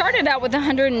mean, we started out with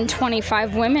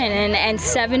 125 women and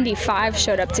 75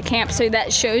 showed up to camp, so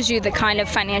that shows you the kind of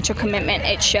financial commitment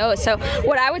it shows. So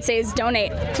what I would say is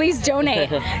donate. Please donate.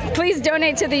 Please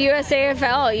donate to the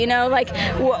USAFL.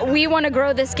 We want to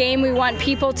grow this game. We want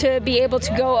people to be able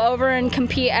to go over and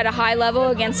compete at a high level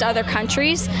against other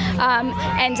countries.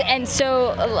 And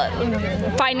so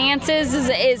finances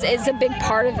is a big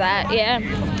part of that, yeah.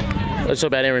 Let's talk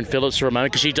about Erin Phillips for a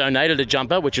moment, because she donated a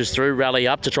jumper, which was through Rally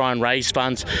Up, to try and raise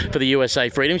funds for the USA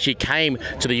Freedom. She came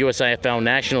to the USAFL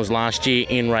Nationals last year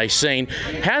in Racine.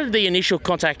 How did the initial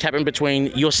contact happen between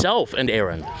yourself and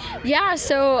Erin? Yeah,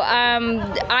 so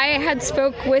I had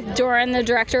spoke with Doran, the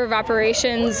Director of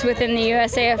Operations within the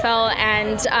USAFL,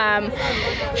 and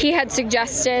he had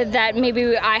suggested that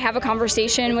maybe I have a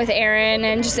conversation with Erin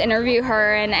and just interview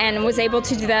her, and was able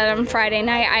to do that on Friday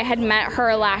night. I had met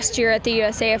her last year at the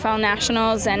USAFL Nationals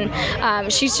nationals,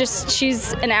 and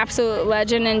she's an absolute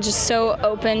legend and just so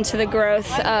open to the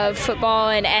growth of football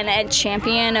and a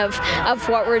champion of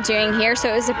what we're doing here.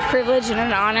 So it was a privilege and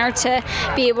an honor to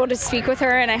be able to speak with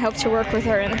her, and I hope to work with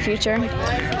her in the future.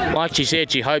 Like she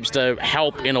said, she hopes to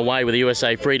help in a way with the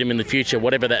USA Freedom in the future,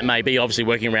 whatever that may be, obviously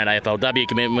working around AFLW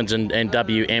commitments and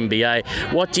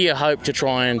WNBA. What do you hope to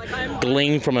try and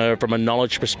glean from a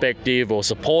knowledge perspective or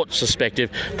support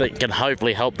perspective that can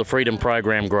hopefully help the Freedom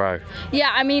program grow?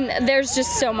 Yeah, I mean, there's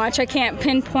just so much. I can't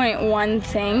pinpoint one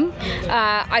thing.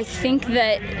 I think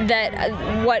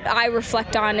that what I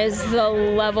reflect on is the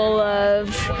level of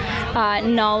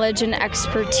knowledge and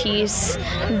expertise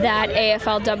that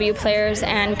AFLW players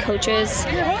and coaches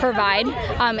provide.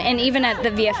 And even at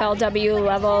the VFLW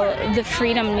level, the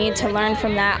Freedom need to learn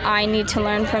from that. I need to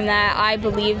learn from that. I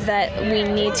believe that we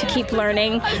need to keep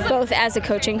learning, both as a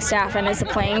coaching staff and as a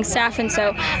playing staff, and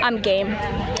so I'm game.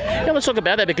 Yeah, let's talk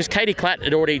about that, because Katie Klatt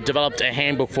had already developed a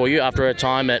handbook for you after her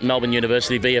time at Melbourne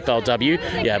University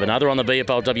VFLW. You have another on the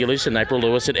VFLW list, in April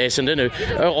Lewis at Essendon,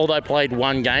 who, although played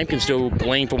one game, can still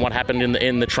glean from what happened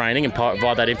in the training and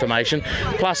provide that information.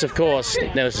 Plus, of course,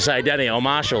 needless to say, Danielle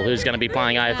Marshall, who's going to be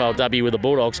playing AFLW with the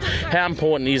Bulldogs. How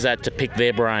important is that to pick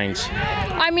their brains?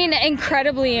 I mean,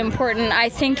 incredibly important. I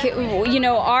think,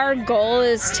 our goal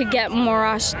is to get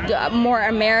more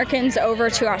Americans over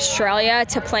to Australia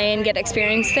to play and get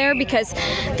experience there, because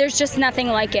there's just nothing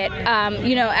like it.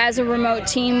 As a remote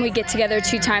team, we get together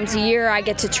 2 times a year. I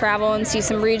get to travel and see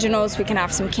some regionals. We can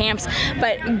have some camps.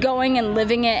 But going and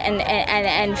living it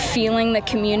and feeling the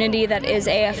community that is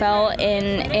AFL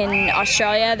in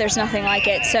Australia, there's nothing like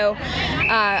it. So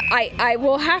I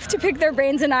will have to pick their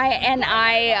brains, and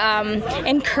I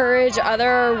encourage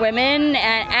other women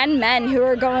and men who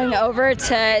are going over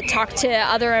to talk to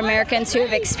other Americans who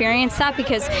have experienced that,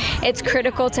 because it's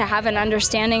critical to have an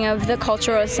understanding of the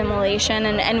cultural assimilation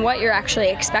and what you're actually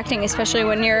expecting, especially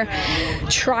when you're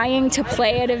trying to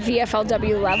play at a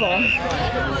VFLW level.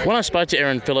 When I spoke to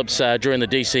Erin Phillips during the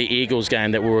DC Eagles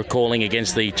game that we were calling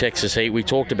against the Texas Heat, we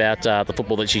talked about the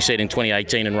football that she said in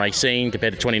 2018 in Racine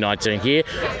compared to 2019 here.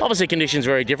 Obviously conditions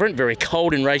very different, very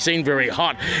cold in Racine, very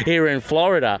hot here in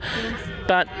Florida.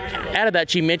 But out of that,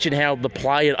 she mentioned how the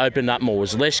play had opened up more,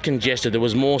 was less congested, there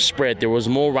was more spread, there was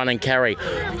more run and carry.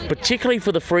 Particularly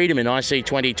for the Freedom in IC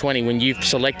 2020, when you've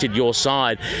selected your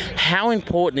side, how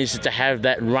important is it to have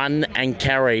that run and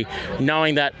carry,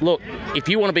 knowing that, look, if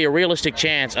you want to be a realistic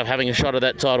chance of having a shot at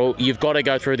that title, you've got to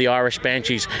go through the Irish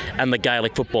Banshees and the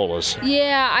Gaelic footballers?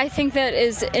 Yeah, I think that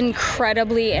is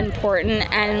incredibly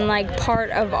important, and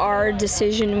part of our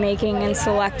decision making in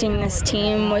selecting this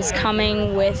team was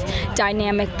coming with dynamic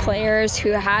players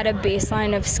who had a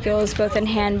baseline of skills both in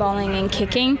handballing and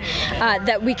kicking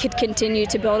that we could continue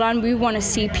to build on. We want to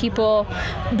see people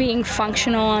being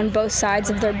functional on both sides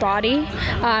of their body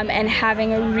and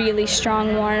having a really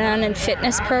strong one-on and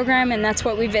fitness program, and that's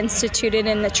what we've instituted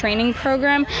in the training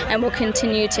program and will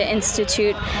continue to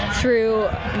institute through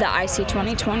the IC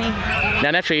 2020.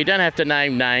 Now, naturally, you don't have to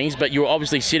name names, but you're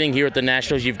obviously sitting here at the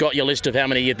Nationals. You've got your list of how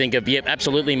many you think of, yep,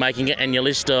 absolutely making it, and your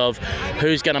list of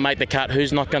who's going to make the cut,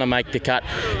 who's not going to make the cut.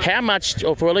 How much,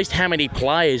 or for at least how many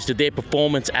players, did their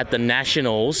performance at the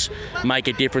Nationals make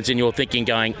a difference in your thinking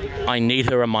going, I need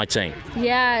her on my team?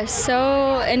 Yeah,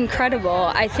 so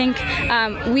incredible. I think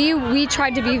we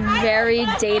tried to be very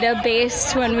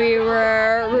data-based when we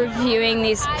were reviewing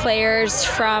these players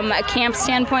from a camp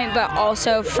standpoint, but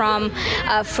also from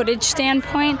a footage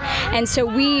standpoint. And so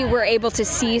we were able to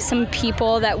see some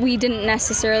people that we didn't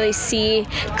necessarily see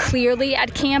clearly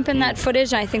at camp in that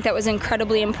footage. And I think that was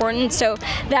incredibly important. So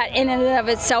that in and of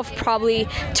itself probably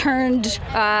turned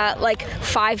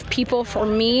 5 people for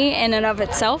me in and of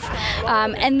itself.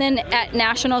 And then at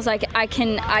Nationals, I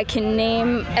can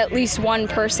name at least one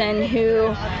person who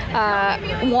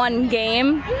one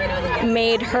game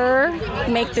made her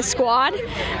make the squad.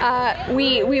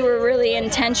 We were really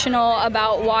intentional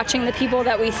about watching the people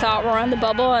that we thought were on the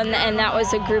bubble, and that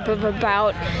was a group of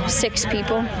about 6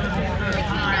 people.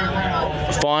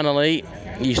 Finally,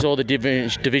 you saw the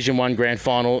Division 1 Grand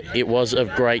Final. It was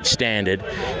of great standard.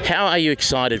 How are you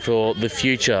excited for the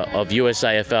future of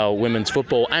USAFL women's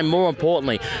football? And more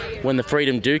importantly, when the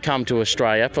Freedom do come to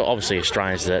Australia, for obviously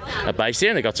Australians that are based there,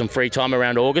 and they've got some free time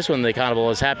around August when the carnival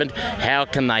has happened, how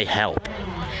can they help?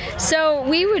 So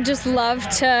we would just love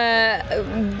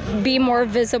to be more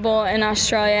visible in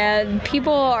Australia.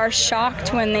 People are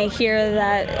shocked when they hear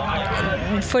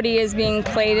that footy is being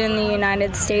played in the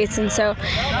United States, and so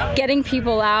getting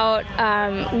people out,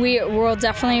 we'll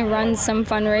definitely run some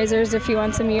fundraisers. If you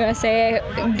want some USA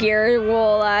gear,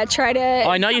 we'll try to...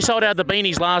 I know you sold out the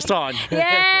beanies last time.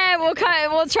 Yeah,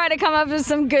 we'll try to come up with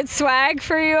some good swag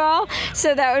for you all.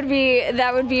 So that would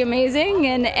be amazing.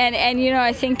 And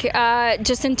I think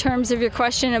just in terms of your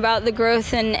question about the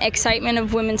growth and excitement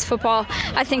of women's football,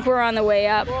 I think we're on the way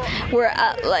up. We're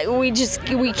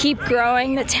we keep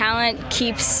growing. The talent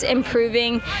keeps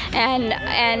improving, and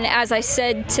as I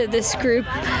said to this group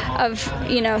of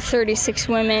 36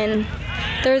 women,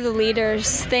 they're the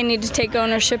leaders. They need to take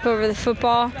ownership over the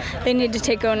football. They need to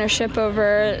take ownership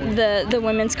over the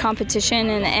women's competition,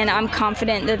 and I'm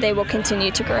confident that they will continue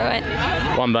to grow it.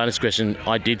 One bonus question.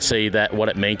 I did see that what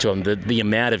it meant to them, the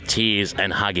amount of tears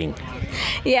and hugging.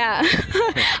 Yeah,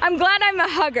 I'm glad I'm a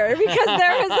hugger because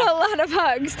there was a lot of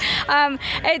hugs.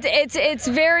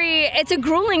 It's a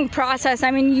grueling process.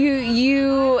 I mean,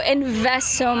 you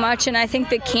invest so much, and I think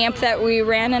the camp that we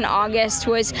ran in August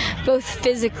was both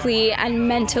physically and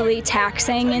mentally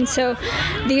taxing. And so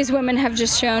these women have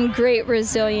just shown great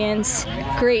resilience,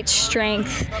 great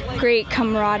strength, great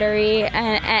camaraderie,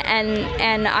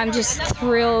 and I'm just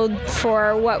thrilled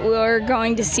for what we're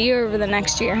going to see over the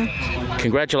next year.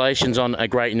 Congratulations on a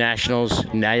great Nationals.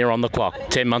 Now you're on the clock.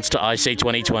 10 months to IC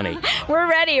 2020. We're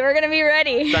ready. We're going to be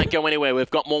ready. Don't go anywhere.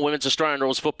 We've got more Women's Australian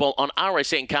Rules football on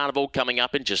RSN Carnival coming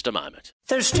up in just a moment.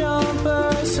 There's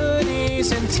jumpers,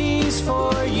 hoodies and tees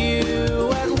for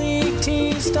you at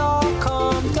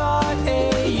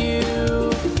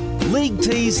leaguetees.com.au.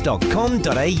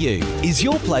 LeagueTees.com.au is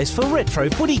your place for retro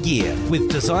footy gear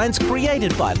with designs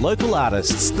created by local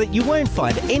artists that you won't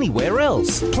find anywhere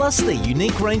else. Plus, their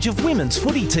unique range of women's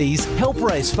footy tees help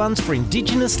raise funds for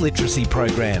Indigenous literacy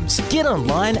programs. Get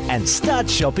online and start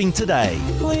shopping today.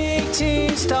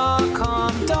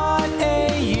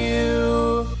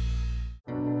 LeagueTees.com.au.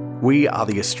 We are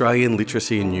the Australian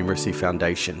Literacy and Numeracy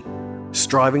Foundation,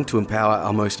 striving to empower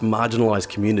our most marginalised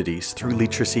communities through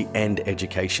literacy and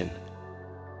education.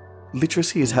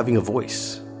 Literacy is having a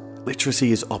voice.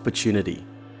 Literacy is opportunity.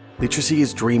 Literacy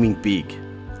is dreaming big.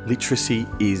 Literacy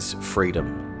is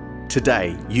freedom.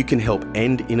 Today, you can help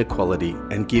end inequality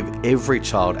and give every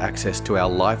child access to our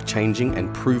life-changing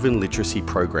and proven literacy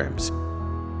programs.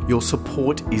 Your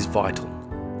support is vital.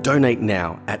 Donate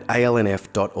now at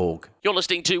alnf.org. You're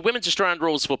listening to Women's Australian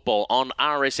Rules Football on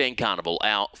RSN Carnival,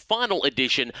 our final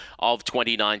edition of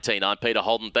 2019. I'm Peter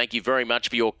Holden. Thank you very much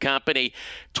for your company.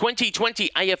 2020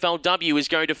 AFLW is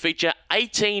going to feature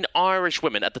 18 Irish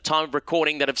women at the time of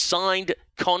recording that have signed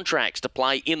contracts to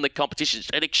play in the competition.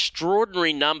 It's an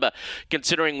extraordinary number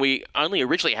considering we only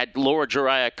originally had Laura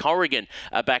Jurea Corrigan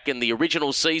back in the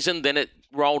original season. Then it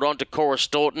rolled on to Cora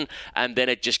Staunton, and then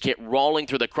it just kept rolling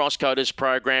through the Crosscoders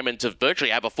program, and to virtually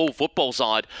have a full football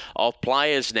side of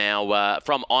players now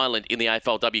from Ireland in the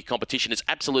AFLW competition is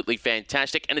absolutely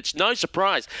fantastic, and it's no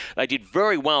surprise they did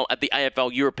very well at the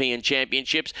AFL European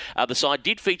Championships. The side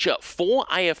did feature 4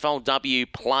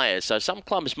 AFLW players, so some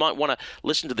clubs might want to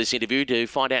listen to this interview to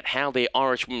find out how their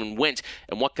Irish women went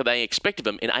and what can they expect of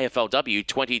them in AFLW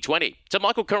 2020. So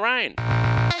Michael Curran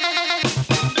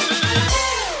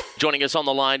joining us on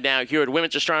the line now here at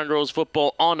Women's Australian Rules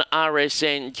Football on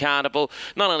RSN Carnival.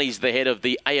 Not only is the head of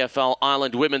the AFL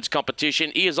Ireland Women's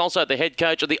Competition, he is also the head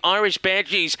coach of the Irish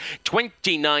Banshees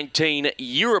 2019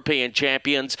 European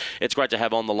Champions. It's great to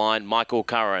have on the line Michael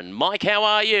Curran. Mike, how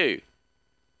are you?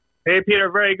 Hey,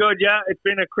 Peter, very good. Yeah, it's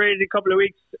been a crazy couple of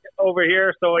weeks over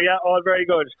here, so yeah, all very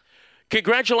good.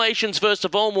 Congratulations, first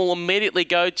of all. We'll immediately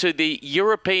go to the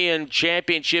European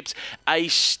Championships, a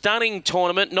stunning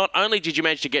tournament. Not only did you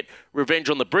manage to get revenge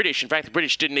on the British, in fact, the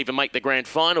British didn't even make the grand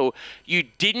final, you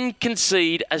didn't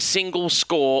concede a single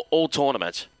score all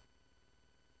tournament.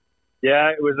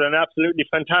 Yeah, it was an absolutely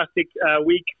fantastic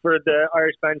week for the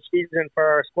Irish Banshees and for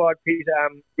our squad, Pete.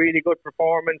 Really good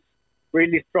performance,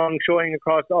 really strong showing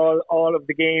across all of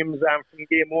the games, from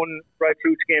game 1 right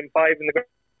through to game 5 in the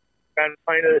grand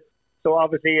final. So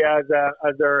obviously, as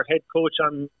their head coach,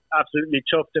 I'm absolutely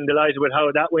chuffed and delighted with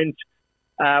how that went.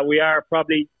 We are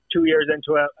probably 2 years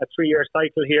into a 3-year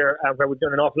cycle here, where we've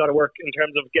done an awful lot of work in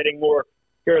terms of getting more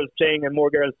girls playing and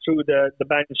more girls through the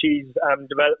Banshees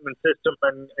development system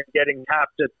and getting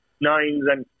capped at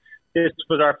 9s. And this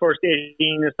was our first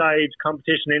 18-a-side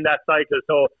competition in that cycle.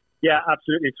 So, yeah,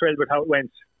 absolutely thrilled with how it went.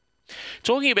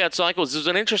 Talking about cycles, there's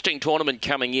an interesting tournament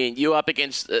coming in. You're up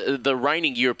against the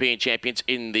reigning European champions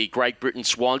in the Great Britain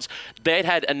Swans. They'd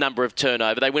had a number of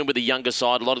turnover. They went with a younger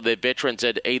side. A lot of their veterans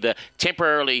had either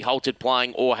temporarily halted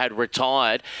playing or had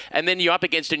retired. And then you're up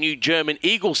against a new German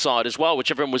Eagle side as well,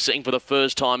 which everyone was seeing for the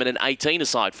first time in an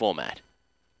 18-a-side format.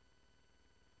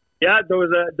 Yeah, there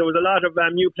was a lot of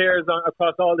new players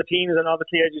across all the teams, and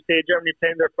obviously, as you say, Germany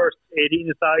playing their first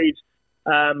 18-a-side.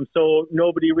 So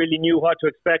nobody really knew what to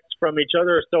expect from each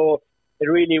other. So it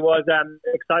really was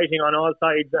exciting on all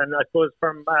sides. And I suppose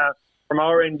from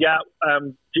our end,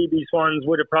 GB Swans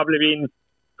would have probably been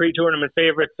pre-tournament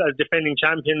favourites as defending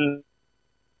champions,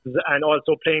 and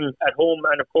also playing at home,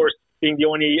 and of course being the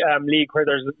only league where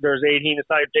there's 18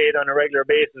 aside played on a regular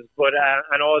basis. But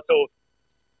and also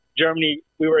Germany,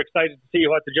 we were excited to see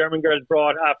what the German girls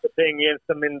brought after playing against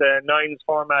them in the nines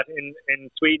format in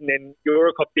Sweden in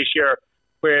Eurocup this year,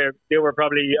 where they were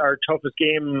probably our toughest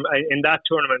game in that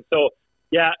tournament. So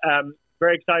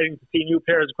very exciting to see new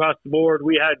players across the board.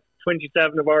 We had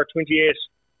 27 of our 28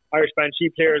 Irish Banshee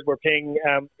players were playing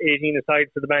 18 aside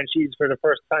for the Banshees for the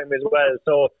first time as well.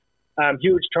 So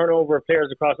huge turnover of players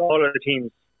across all of the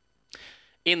teams.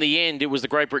 In the end, it was the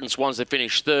Great Britain Swans that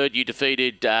finished third. You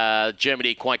defeated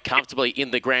Germany quite comfortably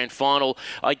in the grand final.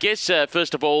 I guess,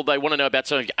 first of all, they want to know about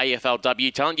some of your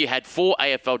AFLW talent. You had 4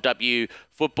 AFLW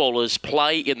footballers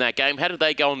play in that game. How did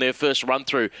they go on their first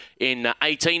run-through in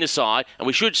 18-a-side? And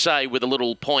we should say, with a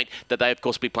little point, that they, of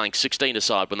course, be playing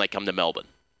 16-a-side when they come to Melbourne.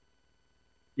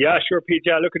 Yeah, sure, Pete.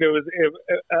 Yeah, look, it was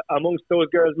amongst those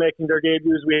girls making their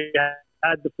debuts, we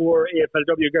had the 4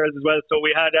 AFLW girls as well. So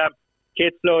we had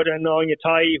Kate Flood and Anya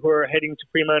Tai, who are heading to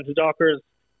Fremantle Dockers,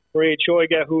 Maria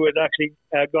Choiga, who has actually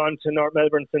gone to North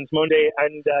Melbourne since Monday,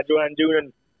 and Joanne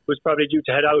Doonan, who's probably due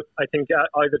to head out, I think,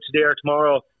 either today or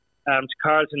tomorrow to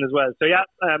Carlton as well. So,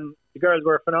 the girls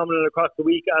were phenomenal across the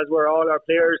week, as were all our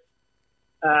players.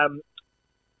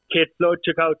 Kate Flood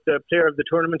took out the Player of the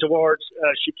Tournament award.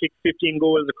 She kicked 15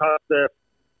 goals across the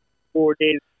 4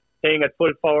 days, playing at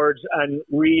full forward, and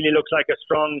really looks like a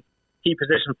strong key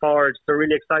position forward. So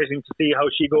really exciting to see how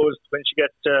she goes when she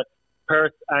gets to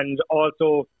Perth. And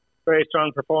also very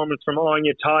strong performance from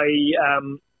Anya Tai,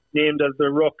 named as the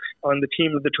ruck on the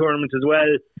team of the tournament as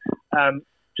well.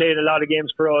 Played a lot of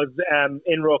games for us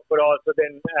in ruck, but also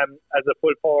then as a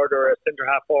full forward or a centre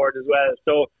half forward as well.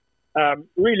 So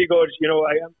really good.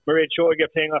 Maria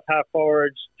Choiga playing off half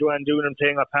forward, Joanne Doonan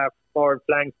playing off half forward,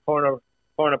 flank, corner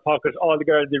pocket. All the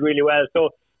girls did really well. So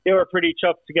they were pretty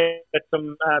chuffed to get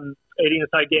some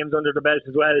 18-a-side games under the belt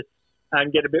as well,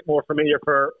 and get a bit more familiar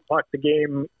for what the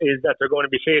game is that they're going to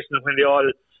be facing when they all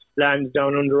land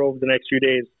down under over the next few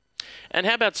days. And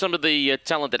how about some of the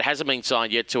talent that hasn't been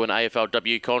signed yet to an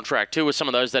AFLW contract? Who were some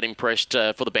of those that impressed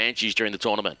for the Banshees during the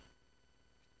tournament?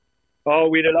 Oh,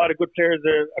 we had a lot of good players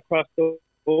across the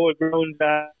whole ground.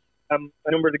 A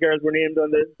number of the girls were named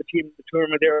on the team of the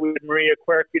tournament there. We had Maria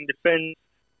Quirk in defence.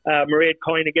 Mairead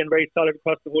Coyne, again, very solid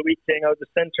across the whole week, playing out the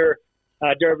centre.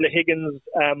 Dervla Higgins,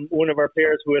 one of our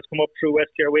players who has come up through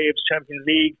West Clare Waves Champions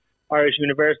League, Irish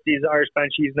Universities, Irish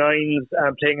Banshees Nines,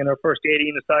 playing in our first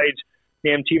 18-a-side,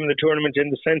 named team of the tournament in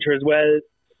the centre as well.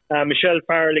 Michelle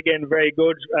Farrell, again, very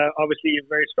good. Obviously, a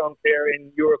very strong player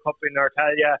in Eurocup in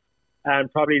Artalia,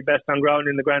 and probably best on ground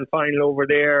in the grand final over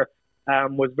there.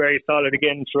 Was very solid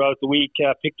again throughout the week.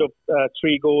 Picked up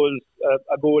 3 goals,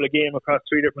 a goal a game across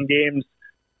 3 different games.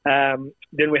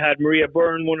 Then we had Maria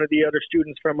Byrne, one of the other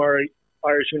students from our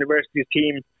Irish Universities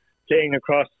team, playing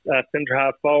across centre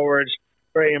half forward.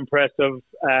 Very impressive.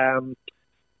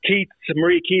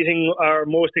 Marie Keating, our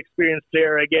most experienced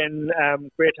player, again,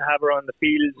 great to have her on the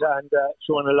field and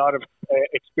showing a lot of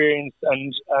experience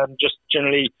and just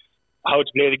generally how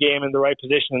to play the game in the right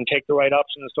position and take the right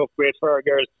option and stuff. Great for our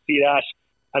girls to see that.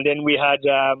 And then we had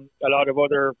a lot of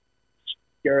other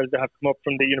girls that have come up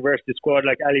from the university squad,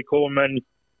 like Ali Coleman,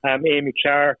 Amy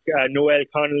Clark, Noelle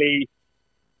Connolly,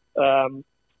 a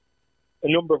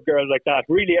number of girls like that.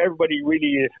 Really, everybody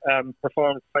really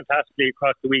performed fantastically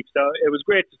across the week. So it was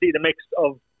great to see the mix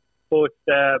of both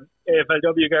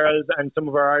AFLW girls and some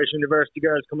of our Irish University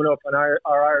girls coming up, and our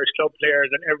Irish club players,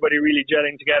 and everybody really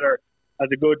gelling together as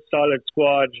a good, solid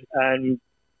squad and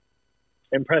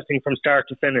impressing from start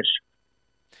to finish.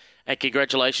 And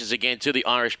congratulations again to the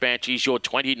Irish Banshees, your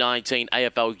 2019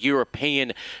 AFL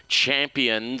European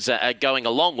champions, going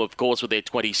along, of course, with their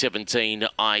 2017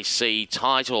 IC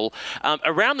title.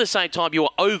 Around the same time, you were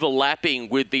overlapping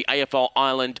with the AFL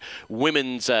Ireland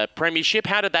Women's Premiership.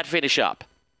 How did that finish up?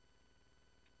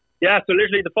 Yeah, so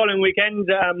literally the following weekend,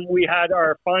 we had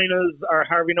our finals, our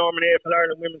Harvey Norman AFL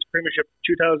Ireland Women's Premiership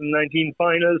 2019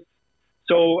 finals.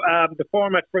 So the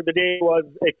format for the day was,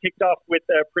 it kicked off with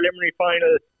a preliminary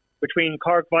final between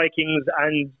Cork Vikings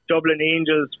and Dublin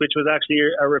Angels, which was actually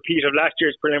a repeat of last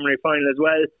year's preliminary final as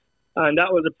well. And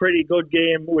that was a pretty good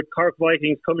game, with Cork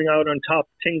Vikings coming out on top,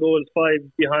 10 goals,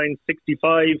 5 behind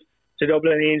 65, to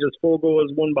Dublin Angels, 4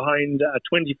 goals, 1 behind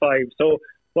 25. So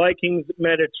Vikings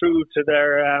made it through to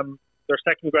their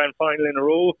second grand final in a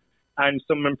row, and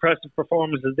some impressive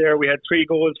performances there. We had 3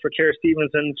 goals for Claire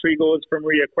Stevenson, 3 goals for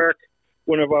Maria Quirk,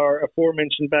 one of our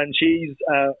aforementioned Banshees,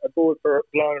 a goal for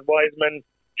Lauren Wiseman,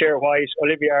 Claire White,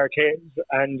 Olivia Arquez,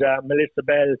 and Melissa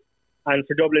Bell. And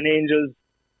for Dublin Angels,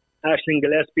 Aisling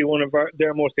Gillespie, one of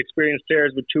their most experienced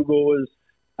players, with 2 goals.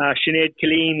 Sinead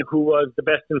Killeen, who was the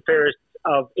best and fairest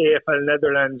of AFL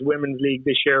Netherlands Women's League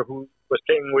this year, who was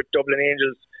playing with Dublin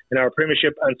Angels in our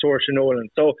Premiership, and Saoirse Nolan.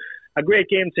 So a great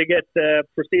game to get the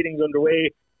proceedings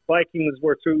underway. Vikings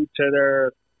were through to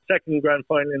their second grand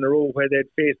final in a row, where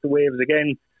they'd faced the Waves again.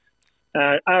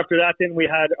 After that, then we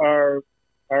had our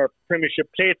Premiership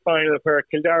plate final, where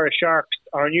Kildare Sharks,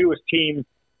 our newest team,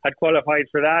 had qualified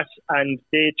for that, and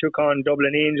they took on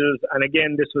Dublin Angels. And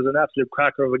again, this was an absolute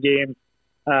cracker of a game.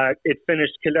 It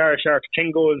finished Kildare Sharks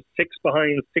 10 goals, 6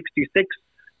 behind, 66.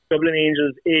 Dublin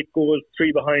Angels 8 goals,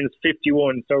 3 behind,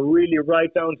 51. So really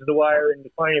right down to the wire in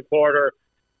the final quarter.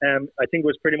 I think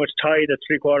it was pretty much tied at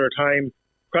 3/4 time.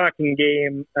 Cracking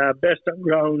game. Best on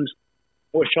ground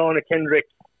was Shauna Kendrick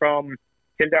from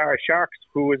Kildare Sharks,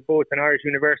 who was both an Irish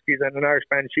Universities and an Irish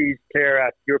Banshees player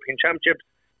at European Championships,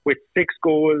 with 6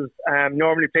 goals.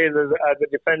 Normally plays as a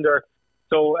defender.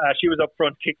 So she was up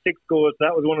front, kicked 6 goals.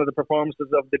 That was one of the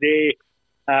performances of the day.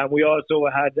 We also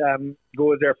had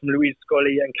goals there from Louise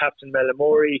Scully and Captain Mella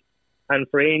Mori. And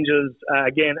for Angels,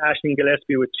 again, Aisling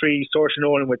Gillespie with 3, Saoirse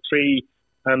Nolan with 3,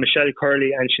 Michelle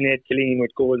Curley and Sinead Killeen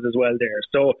with goals as well there.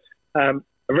 So a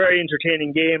very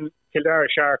entertaining game. Kildare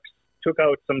Sharks took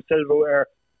out some silverware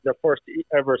their first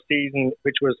ever season,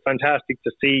 which was fantastic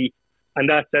to see. And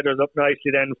that set us up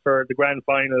nicely then for the grand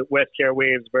final, West Clare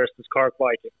Waves versus Cork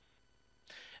Vikings.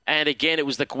 And again, it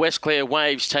was the West Clare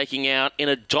Waves taking out in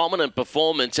a dominant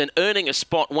performance and earning a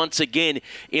spot once again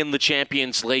in the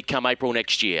Champions League come April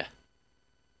next year.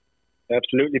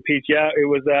 Absolutely, Pete. Yeah, it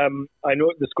was. I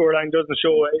know the scoreline doesn't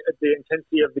show the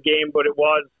intensity of the game, but it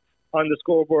was on the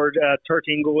scoreboard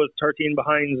 13 goals, 13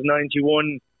 behinds,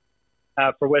 91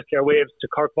 for West Clare Waves to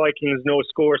Cork Vikings, no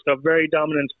score. So very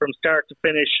dominant from start to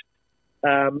finish.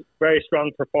 Very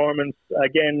strong performance.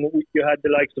 Again, you had the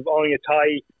likes of Anya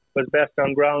Tai, was best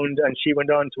on ground, and she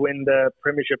went on to win the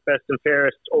Premiership Best and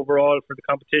Fairest overall for the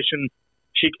competition.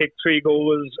 She kicked 3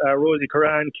 goals. Rosie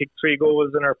Curran kicked 3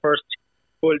 goals in her first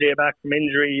full day back from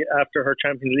injury after her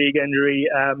Champions League injury.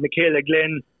 Michaela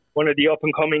Glenn, one of the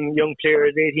up-and-coming young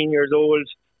players, 18 years old,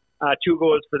 2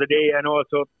 goals for the day, and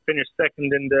also finished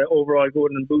second in the overall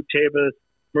Golden Boot table.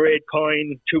 Mairead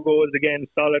Coyne, 2 goals again,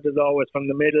 solid as always from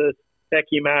the middle.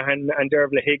 Becky Mahan and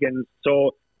Dervla Higgins.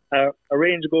 So a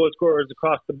range of goal scorers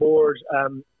across the board.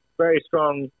 Very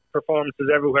strong performances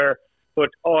everywhere. But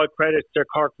all credit to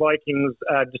Cork Vikings,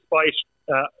 despite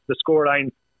the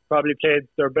scoreline, probably played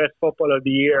their best football of the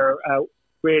year.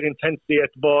 Great intensity at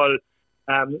the ball.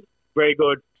 Very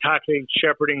good tackling,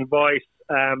 shepherding voice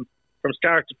from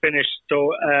start to finish.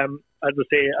 So, as I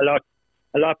say,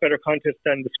 a lot better contest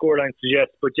than the scoreline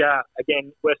suggests. But yeah,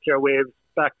 again, West Clare Waves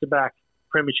back-to-back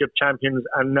Premiership champions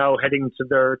and now heading to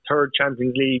their 3rd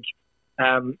Champions League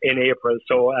in April.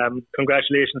 So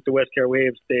congratulations to West Clare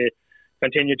Waves. They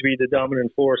continue to be the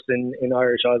dominant force in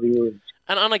Irish Aussie rules.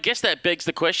 And I guess that begs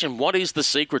the question, what is the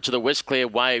secret to the West Clare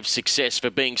Waves' success for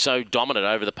being so dominant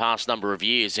over the past number of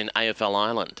years in AFL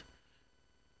Ireland?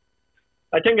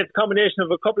 I think it's a combination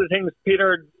of a couple of things,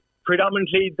 Peter.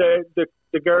 Predominantly,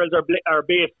 the girls are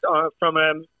based from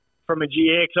a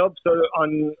GA club. So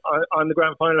on the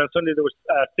grand final on Sunday, there was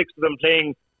 6 of them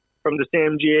playing from the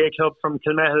same GA club from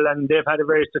Kilmehel, and they've had a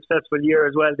very successful year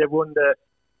as well. They've won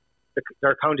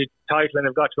their county title and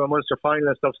have got to a Munster final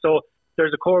and stuff. So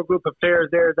there's a core group of players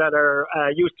there that are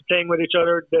used to playing with each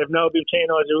other. They've now been playing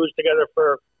Aussie rules together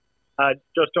for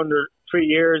just under 3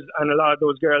 years, and a lot of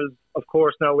those girls, of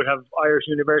course, now would have Irish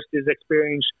Universities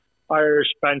experience, Irish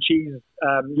Banshees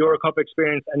Eurocup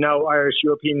experience, and now Irish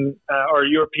European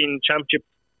Championship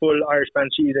full Irish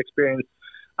Banshees experience,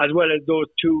 as well as those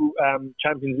 2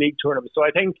 Champions League tournaments. So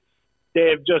I think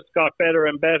they've just got better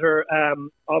and better.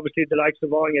 Obviously, the likes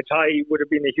of Anya Tai would have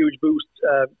been a huge boost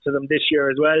to them this year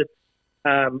as well.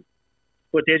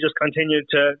 But they just continue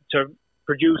to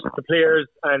produce the players,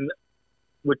 and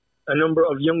with a number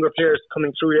of younger players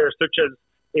coming through there, such as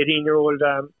 18-year-old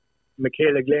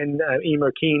Michaela Glenn,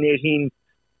 Emer Keane, 18,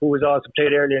 who was also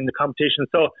played earlier in the competition.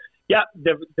 So, yeah,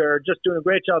 they're just doing a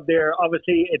great job there.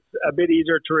 Obviously, it's a bit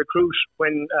easier to recruit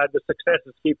when the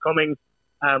successes keep coming,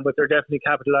 but they're definitely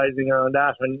capitalising on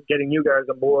that and getting new guys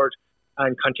on board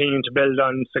and continuing to build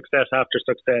on success after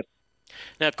success.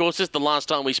 Now, of course, this is the last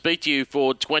time we speak to you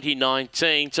for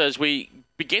 2019. So as we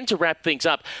begin to wrap things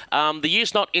up, the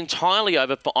year's not entirely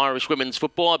over for Irish women's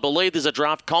football. I believe there's a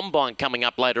draft combine coming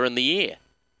up later in the year.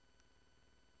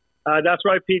 That's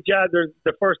right, Pete. Yeah, there's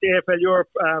the first AFL Europe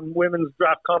Women's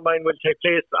Draft Combine will take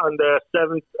place on the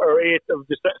 7th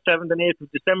and 8th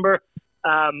of December.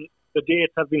 The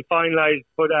dates have been finalised,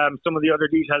 but some of the other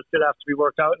details still have to be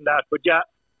worked out in that. But yeah,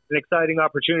 an exciting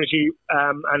opportunity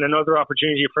and another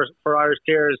opportunity for Irish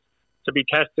players to be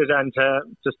tested and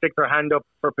to stick their hand up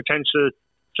for potential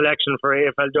selection for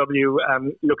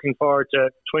AFLW. Looking forward to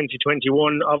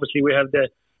 2021. Obviously, we have the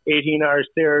 18 Irish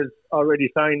players already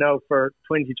signed now for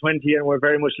 2020, and we're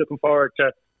very much looking forward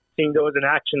to seeing those in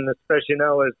action, especially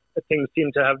now as things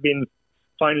seem to have been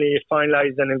finally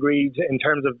finalised and agreed in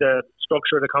terms of the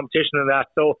structure of the competition and that.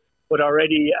 So, but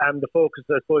already the focus,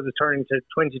 I suppose, is turning to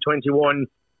 2021.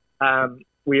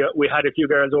 We had a few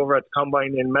girls over at the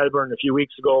Combine in Melbourne a few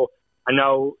weeks ago, and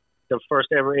now the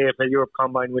first ever AFL Europe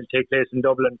Combine will take place in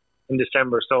Dublin in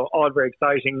December. So all very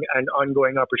exciting and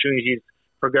ongoing opportunities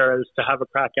for girls to have a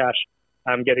crack at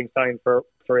getting signed for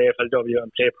AFLW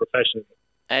and play professionally.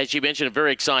 As you mentioned, a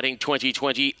very exciting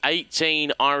 2020.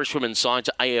 18 Irish women signed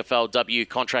to AFLW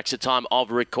contracts at time of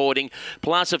recording.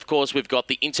 Plus, of course, we've got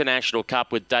the International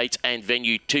Cup with dates and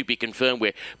venue to be confirmed.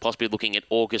 We're possibly looking at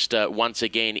August once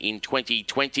again in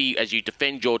 2020 as you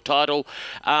defend your title.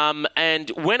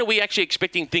 And when are we actually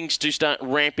expecting things to start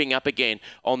ramping up again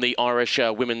on the Irish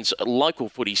women's local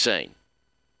footy scene?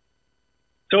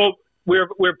 So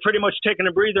we're pretty much taking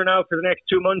a breather now for the next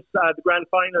 2 months. The grand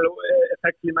final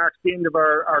effectively marks the end of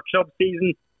our club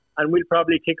season, and we'll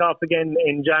probably kick off again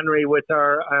in January with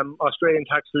our Australian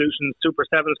Tax Solutions Super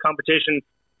Sevens competition.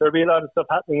 There'll be a lot of stuff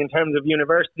happening in terms of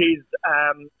universities.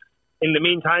 In the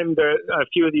meantime, a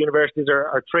few of the universities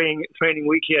are training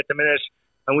weekly at the minute,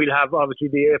 and we'll have obviously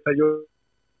the AFL Europe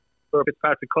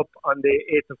Fitzpatrick Cup on the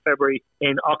 8th of February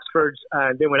in Oxford,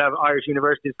 and then we'll have Irish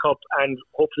Universities Cup, and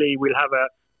hopefully we'll have a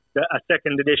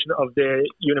second edition of the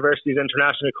Universities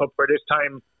International Cup, where this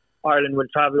time Ireland will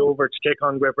travel over to take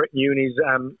on Great Britain unis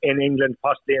in England,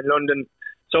 possibly in London.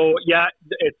 So yeah,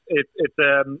 it's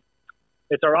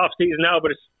our off season now,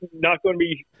 but it's not going to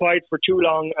be quiet for too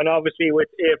long. And obviously with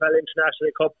AFL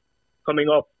International Cup coming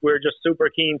up, we're just super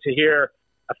keen to hear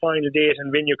a final date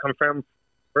and venue confirmed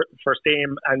for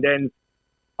same. And then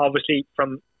obviously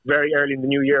from very early in the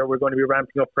new year, we're going to be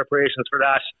ramping up preparations for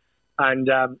that. And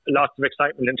lots of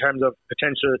excitement in terms of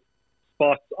potential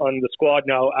spots on the squad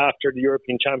now after the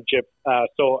European Championship.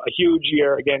 So a huge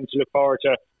year again to look forward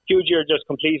to. Huge year just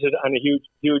completed and a huge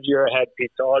year ahead,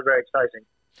 Pete. So all very exciting.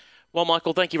 Well,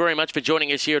 Michael, thank you very much for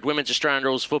joining us here at Women's Australian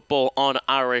Rules Football on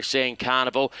RSN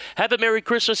Carnival. Have a Merry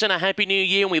Christmas and a Happy New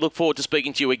Year, and we look forward to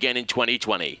speaking to you again in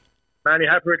 2020. Many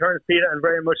happy returns, Peter, and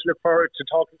very much look forward to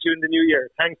talking to you in the new year.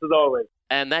 Thanks as always.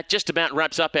 And that just about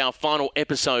wraps up our final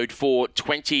episode for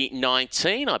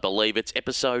 2019. I believe it's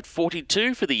episode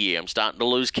 42 for the year. I'm starting to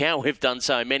lose count. We've done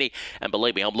so many. And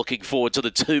believe me, I'm looking forward to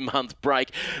the 2-month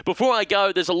break. Before I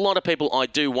go, there's a lot of people I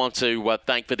do want to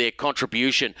thank for their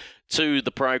contribution to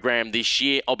the program this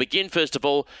year. I'll begin, first of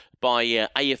all, by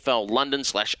AFL London /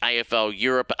 AFL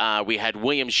Europe. We had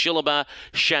William Schilliber,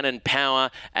 Shannon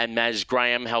Power and Maz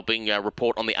Graham helping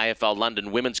report on the AFL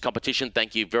London women's competition.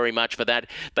 Thank you very much for that.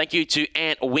 Thank you to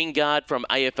Ant Wingard from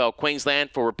AFL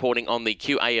Queensland for reporting on the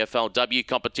QAFLW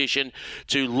competition.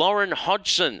 To Lauren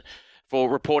Hodgson for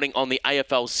reporting on the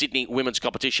AFL Sydney women's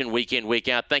competition week in, week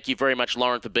out. Thank you very much,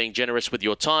 Lauren, for being generous with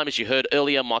your time. As you heard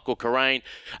earlier, Michael Carrain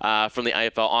from the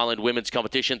AFL Ireland women's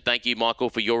competition. Thank you, Michael,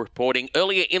 for your reporting.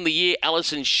 Earlier in the year,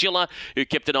 Alison Schiller, who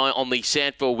kept an eye on the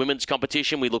Sandford women's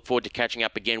competition. We look forward to catching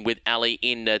up again with Ali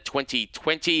in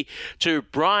 2020. To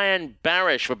Brian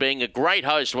Barish for being a great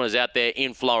host when he's out there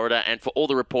in Florida and for all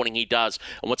the reporting he does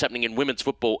on what's happening in women's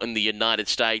football in the United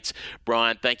States.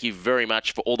 Brian, thank you very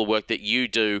much for all the work that you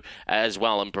do as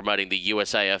well in promoting the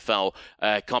USAFL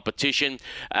competition.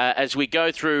 As we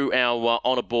go through our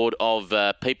honour board of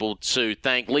people to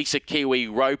thank, Lisa Kiwi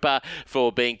Roper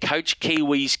for being Coach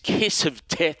Kiwi's kiss of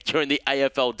death during the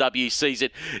AFLW season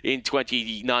in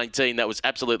 2019. That was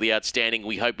absolutely outstanding.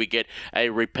 We hope we get a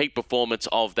repeat performance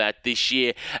of that this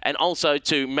year. And also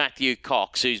to Matthew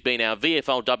Cox, who's been our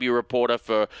VFLW reporter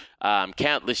for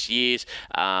countless years.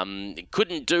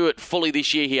 Couldn't do it fully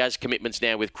this year. He has commitments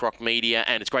now with Croc Media,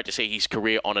 and it's great to see his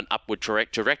career on an upward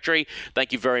trajectory.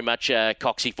 Thank you very much,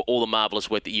 Coxie, for all the marvellous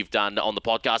work that you've done on the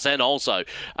podcast and also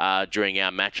during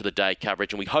our Match of the Day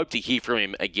coverage. And we hope to hear from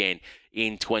him again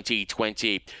in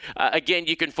 2020. Again,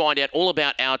 you can find out all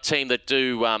about our team that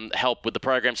do help with the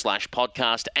program /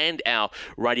 podcast and our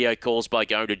radio calls by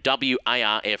going to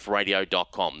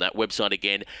warfradio.com. That website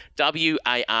again,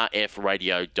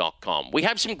 warfradio.com. We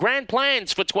have some grand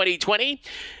plans for 2020.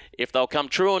 If they'll come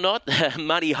true or not,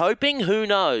 money hoping, who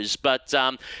knows? But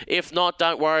if not,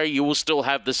 don't worry, you will still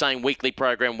have the same weekly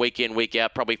program week in, week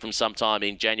out, probably from sometime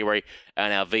in January,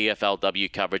 and our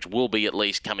VFLW coverage will be at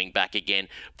least coming back again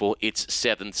for its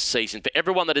 7th season. For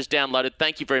everyone that has downloaded,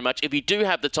 thank you very much. If you do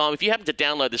have the time, if you happen to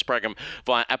download this program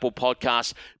via Apple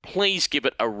Podcasts, please give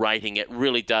it a rating. It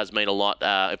really does mean a lot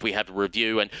if we have a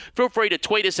review. And feel free to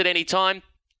tweet us at any time.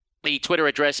 The Twitter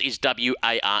address is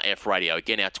WARF Radio.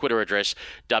 Again, our Twitter address,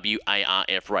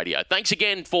 WARF Radio. Thanks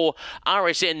again for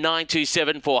RSN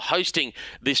 927 for hosting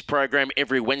this program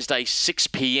every Wednesday, 6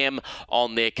 p.m.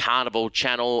 on their Carnival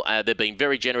channel. They've been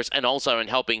very generous and also in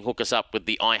helping hook us up with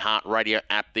the iHeartRadio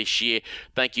app this year.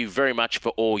 Thank you very much for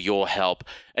all your help.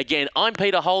 Again, I'm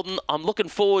Peter Holden. I'm looking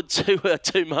forward to a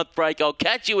 2-month break. I'll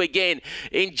catch you again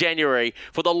in January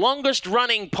for the longest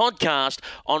running podcast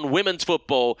on women's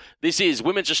football. This is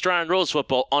Women's Australian Rules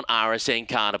Football on RSN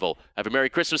Carnival. Have a Merry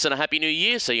Christmas and a Happy New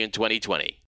Year. See you in 2020.